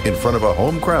IMs in front of a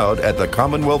home crowd at the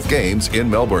Commonwealth Games in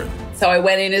Melbourne. So I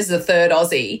went in as the third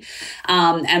Aussie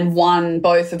and won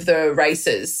both of the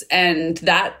races. And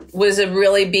that was a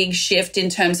really big shift in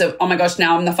terms of, oh my gosh,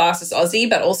 now I'm the fastest Aussie,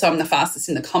 but also I'm the fastest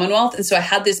in the Commonwealth. And so I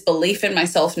had this belief in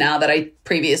myself now that I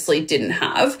previously didn't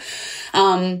have.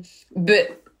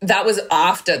 But that was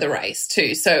after the race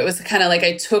too. So it was kind of like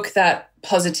I took that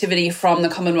positivity from the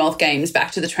Commonwealth Games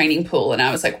back to the training pool. And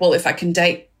I was like, well, if I can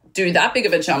do that big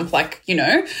of a jump, like, you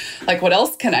know, like what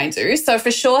else can I do? So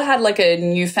for sure had like a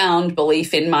newfound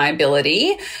belief in my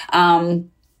ability.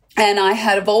 And I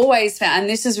have always found, and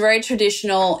this is very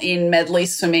traditional in medley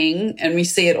swimming, and we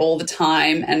see it all the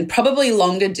time, and probably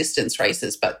longer distance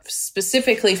races, but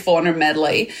specifically 400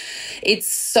 medley, it's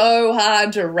so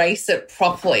hard to race it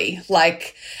properly,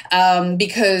 like,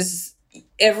 because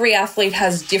every athlete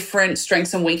has different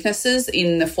strengths and weaknesses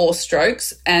in the 4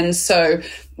 strokes. And so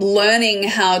learning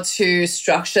how to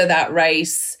structure that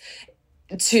race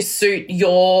to suit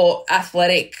your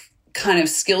athletic kind of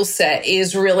skill set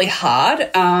is really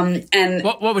hard. And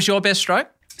what was your best stroke?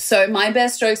 So my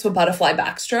best strokes were butterfly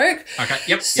backstroke. Okay,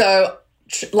 yep. So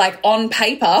like on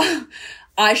paper,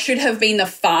 I should have been the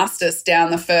fastest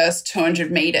down the first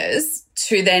 200 meters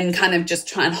to then kind of just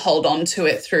try and hold on to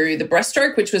it through the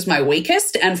breaststroke, which was my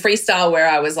weakest, and freestyle where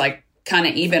I was like kind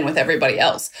of even with everybody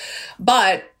else.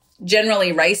 But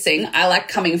generally racing, I like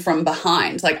coming from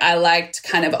behind. Like I liked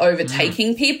kind of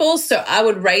overtaking people. So I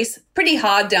would race pretty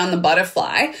hard down the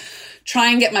butterfly, try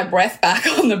and get my breath back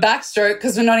on the backstroke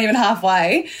because we're not even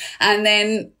halfway. And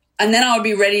then I would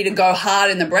be ready to go hard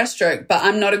in the breaststroke, but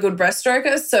I'm not a good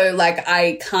breaststroker. So like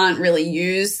I can't really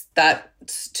use that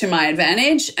to my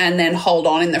advantage and then hold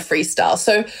on in the freestyle.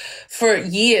 So for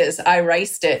years, I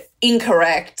raced it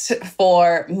incorrect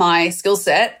for my skill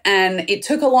set. And it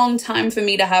took a long time for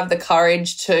me to have the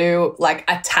courage to like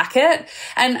attack it.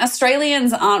 And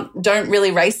Australians don't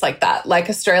really race like that. Like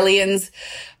Australians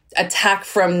attack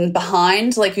from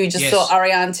behind, like you just saw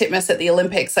Ariane Titmus at the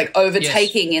Olympics, like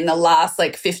overtaking in the last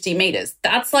like 50 meters.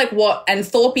 That's like what, and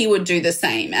Thorpe would do the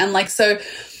same. And like, so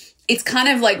it's kind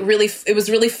of like really, it was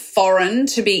really foreign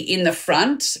to be in the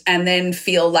front and then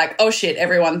feel like, oh shit,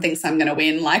 everyone thinks I'm going to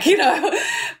win. Like, you know,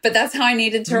 but that's how I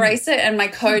needed to race it. And my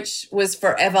coach was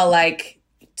forever like,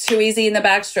 too easy in the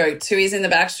backstroke, too easy in the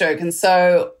backstroke. And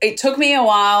so it took me a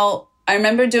while. I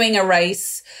remember doing a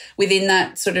race within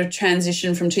that sort of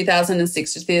transition from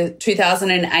 2006 to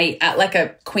 2008 at like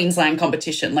a Queensland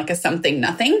competition, like a something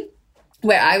nothing,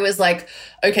 where I was like,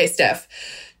 okay, Steph,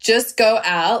 just go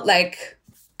out like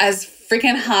as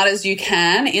freaking hard as you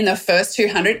can in the first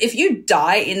 200. If you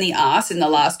die in the ass in the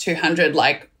last 200,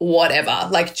 like whatever,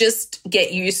 like just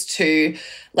get used to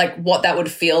like what that would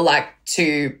feel like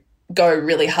to go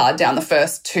really hard down the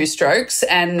first 2 strokes.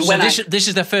 And so this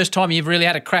is the first time you've really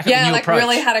had a crack at the new approach.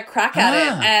 Really had a crack at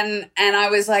it. And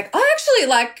I was like, oh, actually,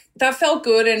 like that felt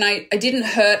good. And I didn't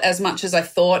hurt as much as I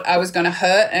thought I was going to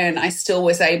hurt. And I still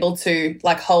was able to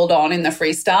like hold on in the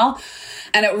freestyle.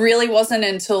 And it really wasn't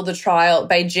until the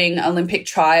Beijing Olympic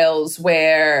trials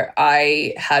where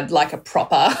I had like a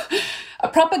proper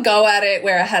go at it,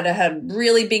 where I had a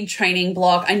really big training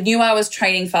block. I knew I was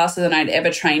training faster than I'd ever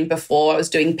trained before. I was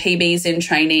doing PBs in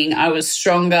training. I was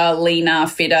stronger, leaner,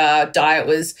 fitter. Diet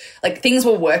was like things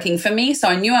were working for me. So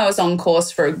I knew I was on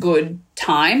course for a good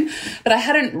time, but I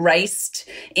hadn't raced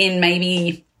in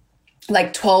maybe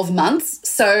like 12 months.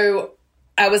 So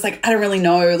I was like, I don't really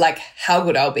know like how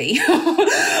good I'll be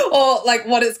or like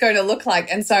what it's going to look like.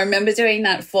 And so I remember doing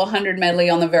that 400 medley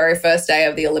on the very first day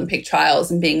of the Olympic trials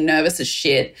and being nervous as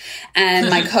shit. And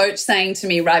my coach saying to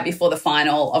me right before the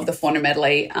final of the 400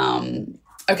 medley,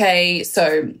 okay,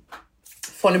 so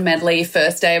 400 medley,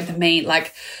 first day of the meet,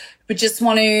 like we just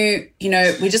want to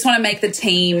make the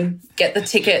team, get the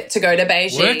ticket to go to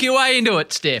Beijing. Work your way into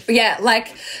it, Steph. Yeah,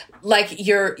 like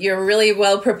you're really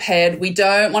well prepared. We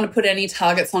don't want to put any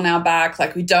targets on our back.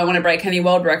 Like we don't want to break any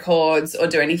world records or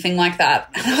do anything like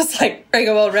that. And I was like, break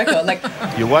a world record. Like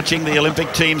you're watching the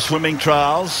Olympic team swimming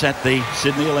trials at the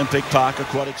Sydney Olympic Park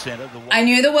Aquatic Centre. I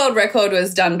knew the world record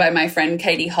was done by my friend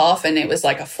Katie Hoff, and it was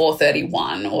like a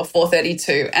 4:31 or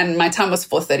 4:32, and my time was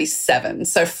 4:37,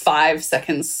 so 5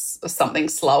 seconds or something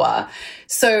slower.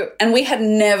 So, and we had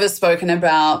never spoken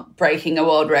about breaking a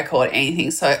world record or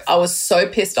anything. So I was so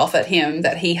pissed off at him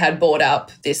that he had brought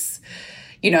up this,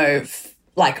 you know,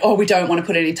 like, oh, we don't want to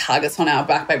put any targets on our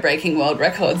back by breaking world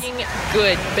records.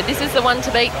 Good, but this is the one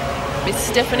to beat, Miss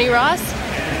Stephanie Rice.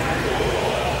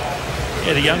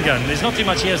 Yeah, the young gun. There's not too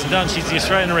much she hasn't done. She's the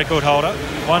Australian record holder.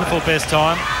 Wonderful best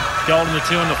time. gold in the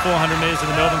 200 and the 400 metres in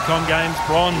the Melbourne Com Games,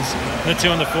 bronze in the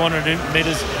 200 and the 400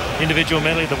 metres individual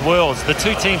medley, the Worlds. The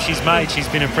two teams she's made, she's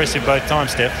been impressive both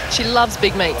times, Steph. She loves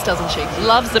big meets, doesn't she?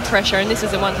 Loves the pressure, and this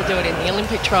is the one to do it in the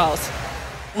Olympic trials.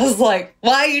 I was like,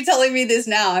 why are you telling me this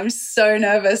now? I'm so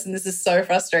nervous and this is so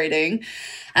frustrating.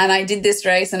 And I did this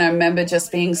race and I remember just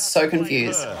being so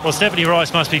confused. Well, Stephanie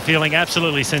Rice must be feeling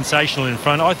absolutely sensational in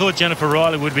front. I thought Jennifer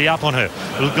Riley would be up on her.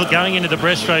 Going into the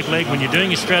breaststroke leg, when you're doing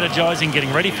your strategizing,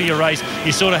 getting ready for your race,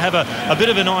 you sort of have a bit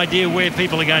of an idea where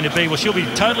people are going to be. Well, she'll be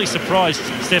totally surprised,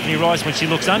 Stephanie Rice, when she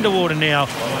looks underwater now,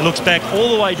 looks back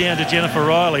all the way down to Jennifer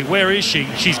Riley. Where is she?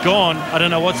 She's gone. I don't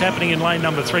know what's happening in lane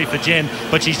number 3 for Jen,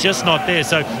 but she's just not there.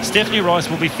 So Stephanie Rice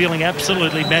will be feeling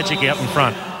absolutely magic out in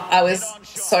front. I was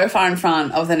so far in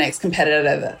front of the next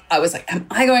competitor that I was like, am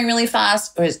I going really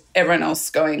fast or is everyone else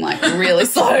going like really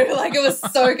slow? Like it was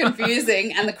so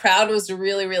confusing and the crowd was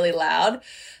really, really loud.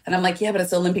 And I'm like, yeah, but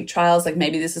it's Olympic trials. Like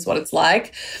maybe this is what it's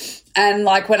like. And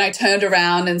like when I turned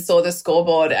around and saw the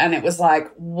scoreboard and it was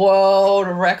like world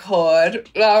record,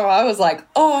 I was like,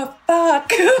 oh, fuck.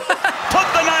 Put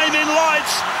the name in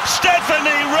lights.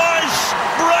 Stephanie Rice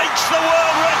breaks the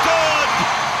world record.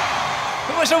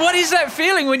 So what is that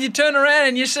feeling when you turn around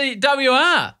and you see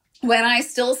WR? When I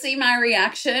still see my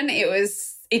reaction,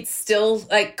 it's still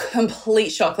like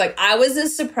complete shock. Like I was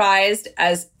as surprised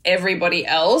as everybody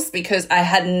else because I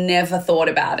had never thought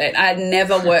about it. I had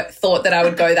never thought that I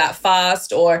would go that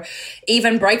fast or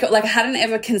even break it. Like I hadn't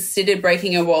ever considered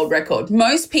breaking a world record.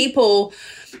 Most people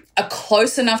are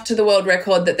close enough to the world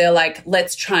record that they're like,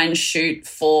 let's try and shoot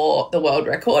for the world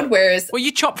record. Whereas... Well,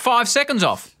 you chopped 5 seconds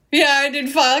off. Yeah, I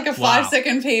did like a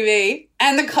 5-second PB.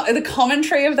 And the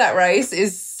commentary of that race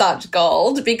is such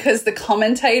gold because the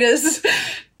commentators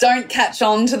don't catch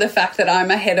on to the fact that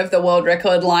I'm ahead of the world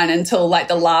record line until like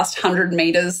the last 100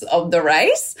 metres of the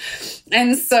race.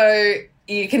 And so I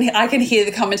can hear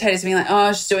the commentators being like,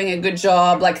 oh, she's doing a good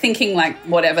job, like thinking like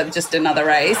whatever, just another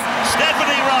race.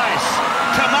 Stephanie Rice,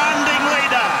 commanding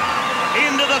leader,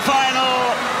 into the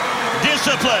final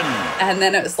discipline. And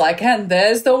then it was like, and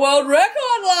there's the world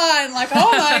record line. Like, oh,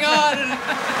 my God.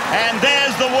 And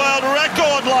there's the world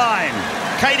record line.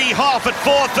 Katie Hoff at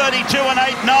 4:32 and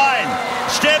 8.9.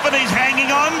 Stephanie's hanging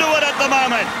on to it at the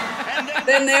moment.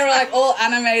 Then they're like all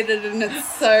animated and it's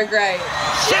so great.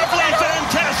 Simply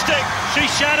fantastic. She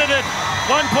shattered it.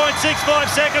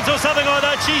 1.65 seconds or something like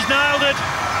that. She's nailed it.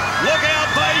 Look out,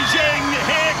 Beijing.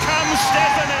 Here comes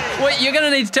Stephanie. Well, you're going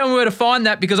to need to tell me where to find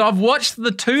that because I've watched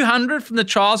the 200 from the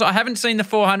trials. I haven't seen the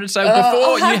 400. So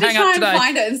before you hang up today, I'll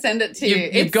find it and send it to you.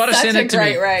 You've got to send it to me. It's such a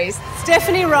great race.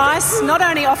 Stephanie Rice, not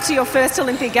only off to your first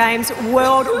Olympic Games,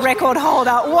 world record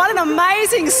holder. What an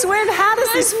amazing swim. How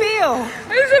does this feel?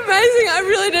 It's amazing. I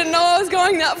really didn't know I was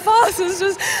going that fast. It's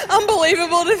just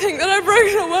unbelievable to think that I broke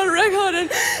a world record, and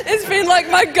it's been like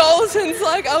my goal since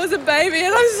like I was a baby,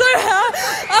 and I'm so happy.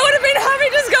 I would have been happy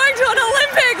just going to an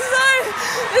Olympics. So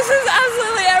this is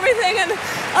absolutely everything, and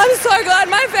I'm so glad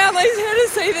my family's here to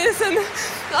see this, and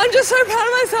I'm just so proud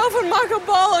of myself and Michael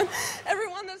Ball and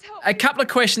everyone that's helped. A couple of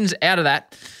questions out of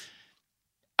that.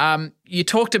 You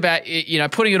talked about,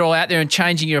 putting it all out there and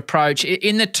changing your approach.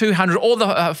 In the 200 or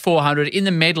the 400, in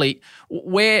the medley,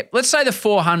 where, let's say the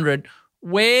 400,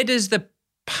 where does the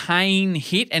pain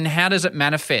hit and how does it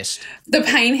manifest? The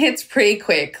pain hits pretty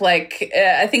quick. Like,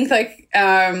 I think like,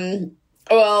 the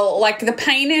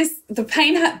pain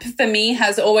for me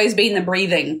has always been the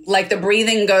breathing. Like the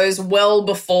breathing goes well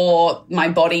before my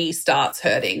body starts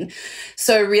hurting.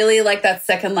 So really like that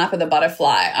second lap of the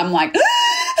butterfly, I'm like,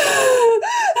 oh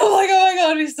my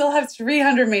God, we still have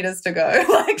 300 meters to go.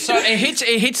 So it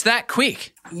hits that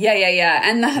quick. Yeah.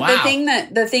 And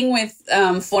the thing with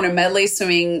 400 medley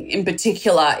swimming in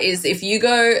particular is if you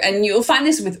go, and you'll find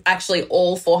this with actually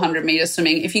all 400 meter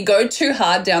swimming, if you go too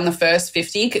hard down the first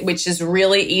 50, which is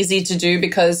really easy to do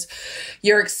because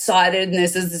you're excited and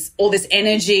there's all this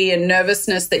energy and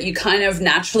nervousness that you kind of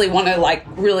naturally want to like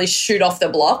really shoot off the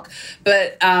block.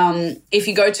 But if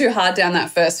you go too hard down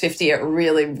that first 50, it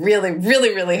really, really,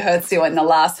 really, really hurts you in the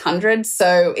last 100.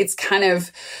 So it's kind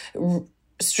of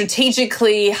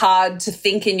strategically hard to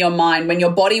think in your mind when your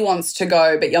body wants to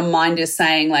go, but your mind is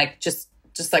saying like, just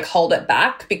like hold it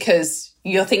back because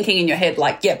you're thinking in your head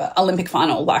like, yeah, but Olympic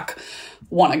final, like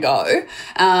want to go.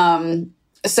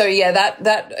 So yeah,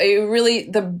 that it really,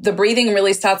 the breathing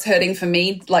really starts hurting for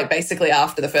me, like basically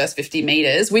after the first 50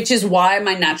 meters, which is why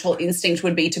my natural instinct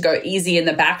would be to go easy in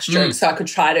the backstroke so I could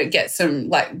try to get some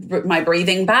like my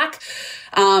breathing back.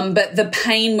 But the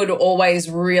pain would always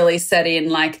really set in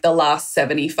like the last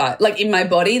 75, like in my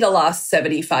body, the last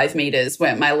 75 meters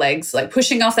where my legs, like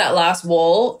pushing off that last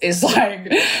wall is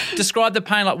like. Describe the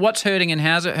pain, like what's hurting and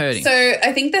how's it hurting? So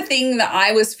I think the thing that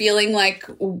I was feeling like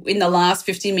in the last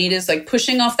 50 meters, like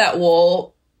pushing off that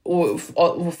wall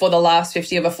for the last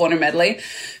 50 of a 400 medley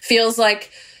feels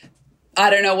like, I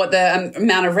don't know what the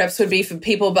amount of reps would be for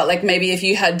people, but like maybe if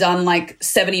you had done like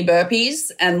 70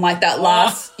 burpees and like that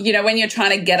last, you know, when you're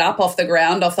trying to get up off the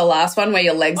ground off the last one where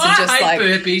your legs are just like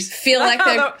burpees. Feel like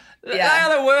they're They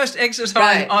are the worst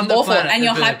exercise on the awful. planet. And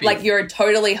you're you're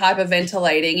totally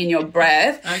hyperventilating in your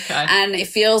breath. Okay. And it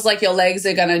feels like your legs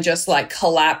are going to just like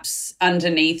collapse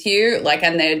underneath you, like,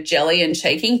 and they're jelly and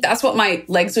shaking. That's what my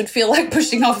legs would feel like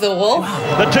pushing off the wall.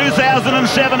 The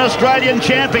 2007 Australian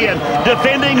champion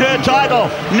defending her title.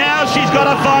 Now she's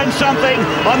got to find something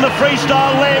on the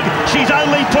freestyle leg. She's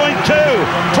only 0.2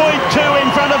 in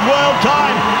front of world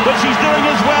time, but she's doing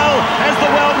as well as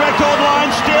the world record line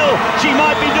still. She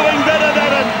might be doing better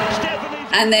than it.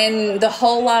 And then the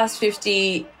whole last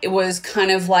 50, it was kind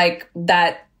of like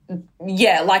that.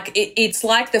 Yeah, like it's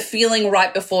like the feeling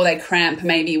right before they cramp,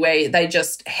 maybe, where they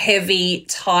just heavy,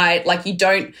 tight, like you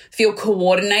don't feel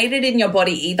coordinated in your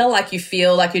body either. Like you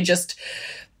feel like you're just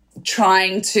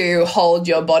trying to hold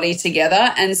your body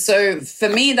together. And so for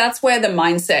me, that's where the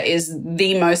mindset is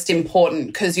the most important,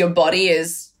 because your body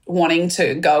is wanting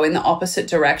to go in the opposite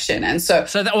direction. And so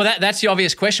that's the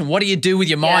obvious question. What do you do with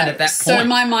your mind at that point? So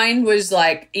my mind was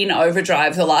like in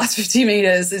overdrive the last 50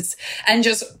 meters. And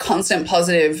just constant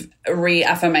positive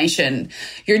reaffirmation.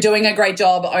 You're doing a great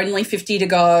job, only 50 to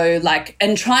go, like,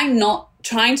 and trying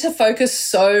to focus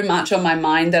so much on my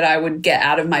mind that I would get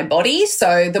out of my body.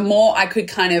 So the more I could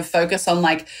kind of focus on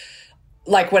like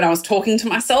when I was talking to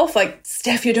myself, like,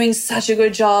 Steph, you're doing such a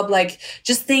good job. Like,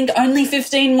 just think only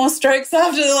 15 more strokes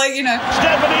after, like, you know.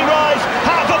 Stephanie Rice,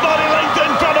 half a body length in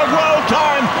front of world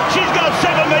time. She's got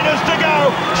 7 meters to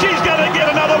go. She's going to get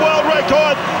another world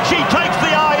record. She takes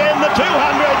the IM, the 200,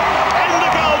 and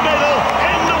the gold medal,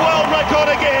 and the world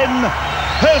record again.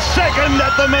 Her second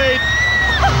at the meet.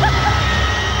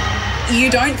 You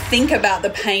don't think about the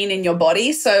pain in your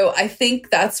body. So I think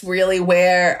that's really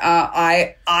where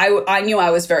I knew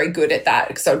I was very good at that,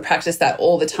 because I would practice that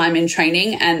all the time in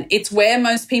training. And it's where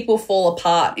most people fall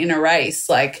apart in a race.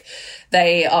 Like,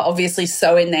 they are obviously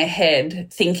so in their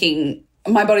head thinking,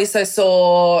 my body's so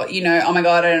sore, you know, oh my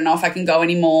God, I don't know if I can go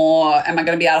anymore. Am I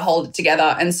going to be able to hold it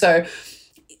together? And so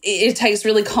it takes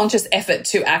really conscious effort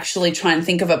to actually try and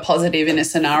think of a positive in a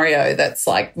scenario that's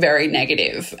like very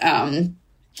negative. And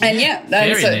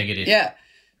very negative. Yeah.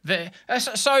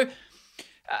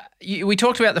 We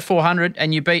talked about the 400,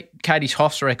 and you beat Katie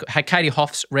Hoff's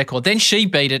record. Then she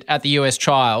beat it at the US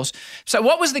trials. So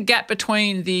what was the gap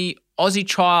between the Aussie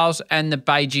trials and the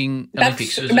Beijing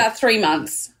Olympics? About 3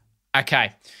 months.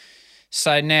 Okay.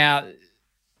 So now,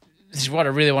 this is what I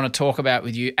really want to talk about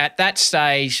with you. At that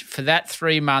stage, for that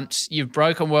 3 months, you've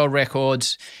broken world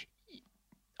records.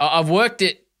 I've worked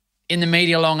it in the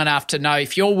media long enough to know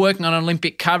if you're working on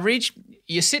Olympic coverage,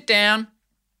 you sit down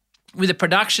with a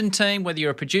production team, whether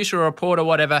you're a producer or a reporter,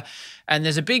 whatever, and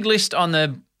there's a big list on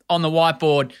the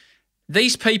whiteboard.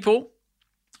 These people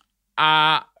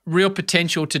are real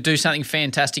potential to do something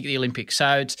fantastic at the Olympics.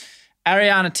 So it's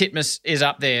Ariana Titmus is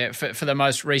up there for the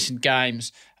most recent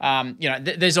games.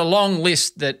 There's a long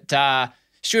list that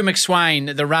Stuart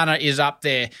McSwain, the runner, is up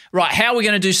there. Right, how are we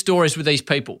going to do stories with these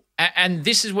people? And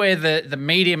this is where the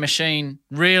media machine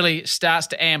really starts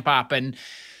to amp up, and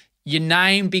your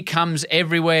name becomes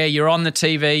everywhere. You're on the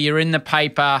TV, you're in the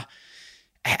paper.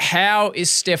 How is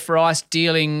Steph Rice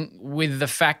dealing with the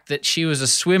fact that she was a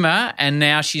swimmer and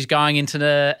now she's going into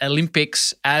the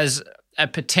Olympics as a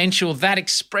potential, that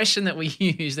expression that we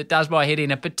use that does my head in,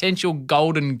 a potential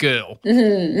golden girl?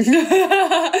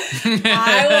 I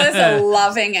was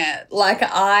loving it. Like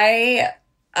I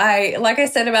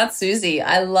said about Susie,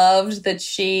 I loved that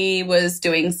she was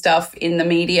doing stuff in the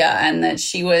media, and that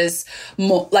she was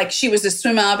more like, she was a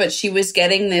swimmer, but she was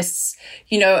getting this,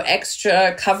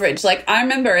 extra coverage. Like, I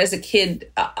remember as a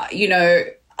kid,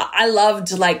 I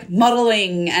loved like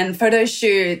modeling and photo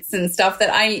shoots and stuff that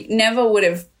I never would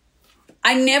have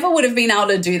been able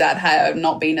to do that had I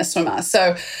not been a swimmer.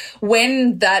 So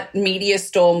when that media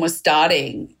storm was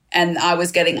starting and I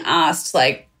was getting asked,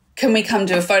 like, can we come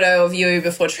do a photo of you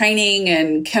before training,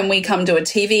 and can we come do a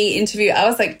TV interview? I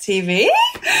was like, TV?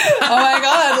 Oh my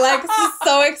God, like, this is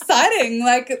so exciting.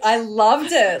 Like, I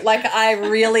loved it. Like, I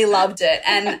really loved it.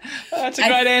 And that's a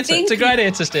great answer. It's a great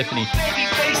answer, Stephanie.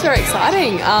 It's very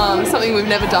exciting. Something we've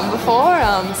never done before.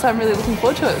 So I'm really looking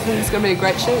forward to it. I think it's going to be a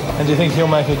great shoot. And do you think he'll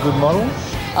make a good model?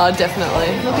 Oh, definitely.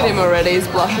 Look at him already, he's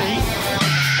blushing.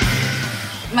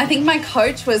 I think my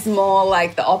coach was more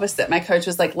like the opposite. My coach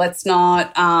was like, let's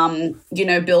not,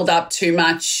 build up too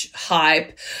much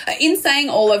hype. In saying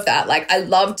all of that, like I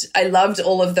loved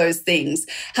all of those things.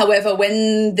 However,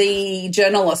 when the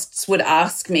journalists would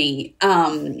ask me,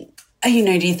 do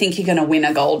you think you're going to win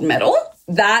a gold medal?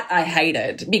 That I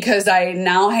hated, because I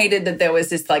now hated that there was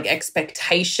this like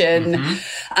expectation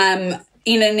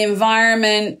in an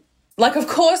environment. Like, of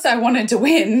course I wanted to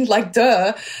win, like,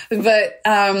 duh. But,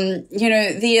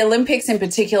 the Olympics in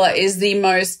particular is the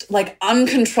most, like,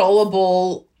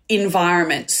 uncontrollable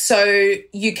environment. So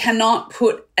you cannot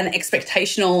put an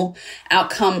expectational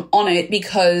outcome on it,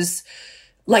 because,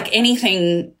 like,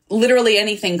 literally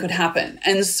anything could happen.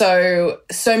 And so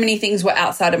many things were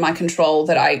outside of my control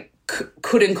that I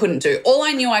couldn't do. All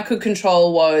I knew I could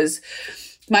control was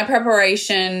my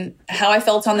preparation, how I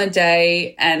felt on the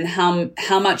day, and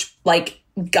how much like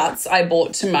guts I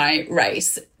brought to my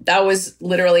race. That was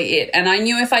literally it. And I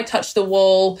knew if I touched the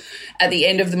wall at the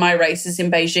end of my races in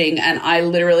Beijing, and I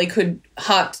literally could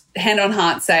hand on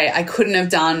heart say I couldn't have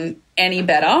done any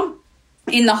better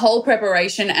in the whole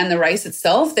preparation and the race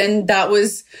itself, then that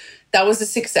was a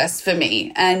success for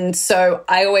me. And so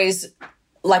I always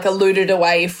alluded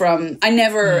away from, I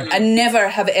never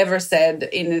have ever said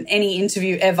in any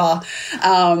interview ever,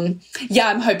 I'm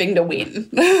hoping to win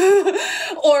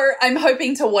or I'm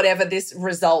hoping to whatever this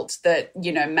result that,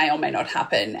 may or may not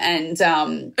happen. And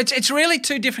it's really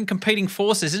two different competing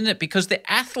forces, isn't it? Because the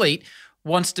athlete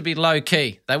wants to be low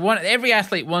key. Every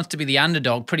athlete wants to be the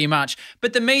underdog pretty much,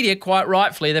 but the media, quite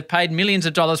rightfully, they've paid millions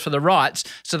of dollars for the rights.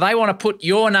 So they want to put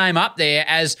your name up there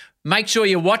as, make sure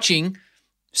you're watching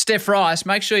Steph Rice,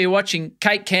 make sure you're watching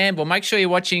Kate Campbell, make sure you're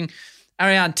watching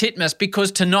Ariane Titmus,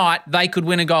 because tonight they could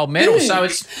win a gold medal. So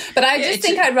it's. But I just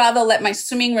think I'd rather let my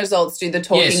swimming results do the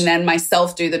talking than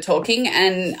myself do the talking.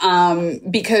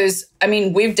 And because,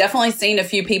 we've definitely seen a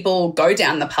few people go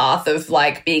down the path of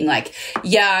being like,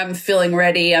 yeah, I'm feeling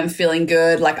ready, I'm feeling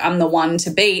good, I'm the one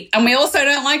to beat. And we also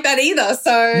don't like that either.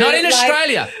 So not in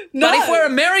Australia. No. But if we're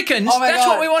Americans, that's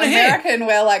what we want to hear. American,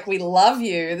 we're like, we love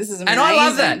you. This is amazing. And I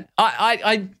love that.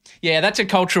 That's a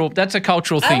cultural thing.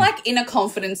 I like inner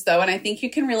confidence though, and I think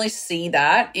you can really see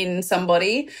that in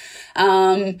somebody.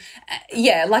 I'd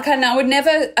never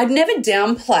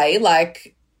downplay,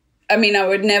 I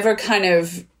would never kind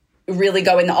of really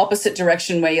go in the opposite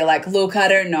direction where you're like, look, I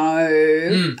don't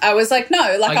know. I was like, no,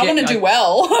 I want to do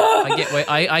well.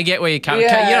 I get where you're coming.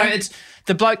 Yeah. It's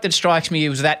the bloke that strikes me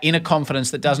was that inner confidence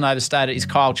that doesn't overstate it is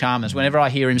Kyle Chalmers. Whenever I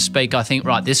hear him speak, I think,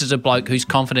 right, this is a bloke who's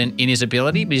confident in his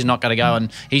ability, but he's not going to go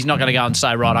and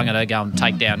say, right, I'm going to go and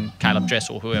take down Caleb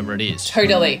Dressel, whoever it is.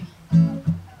 Totally.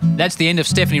 That's the end of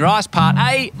Stephanie Rice, Part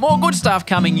A. More good stuff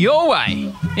coming your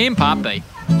way in Part B.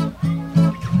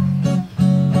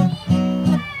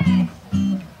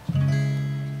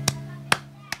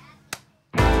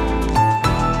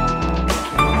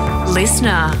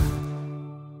 Listener.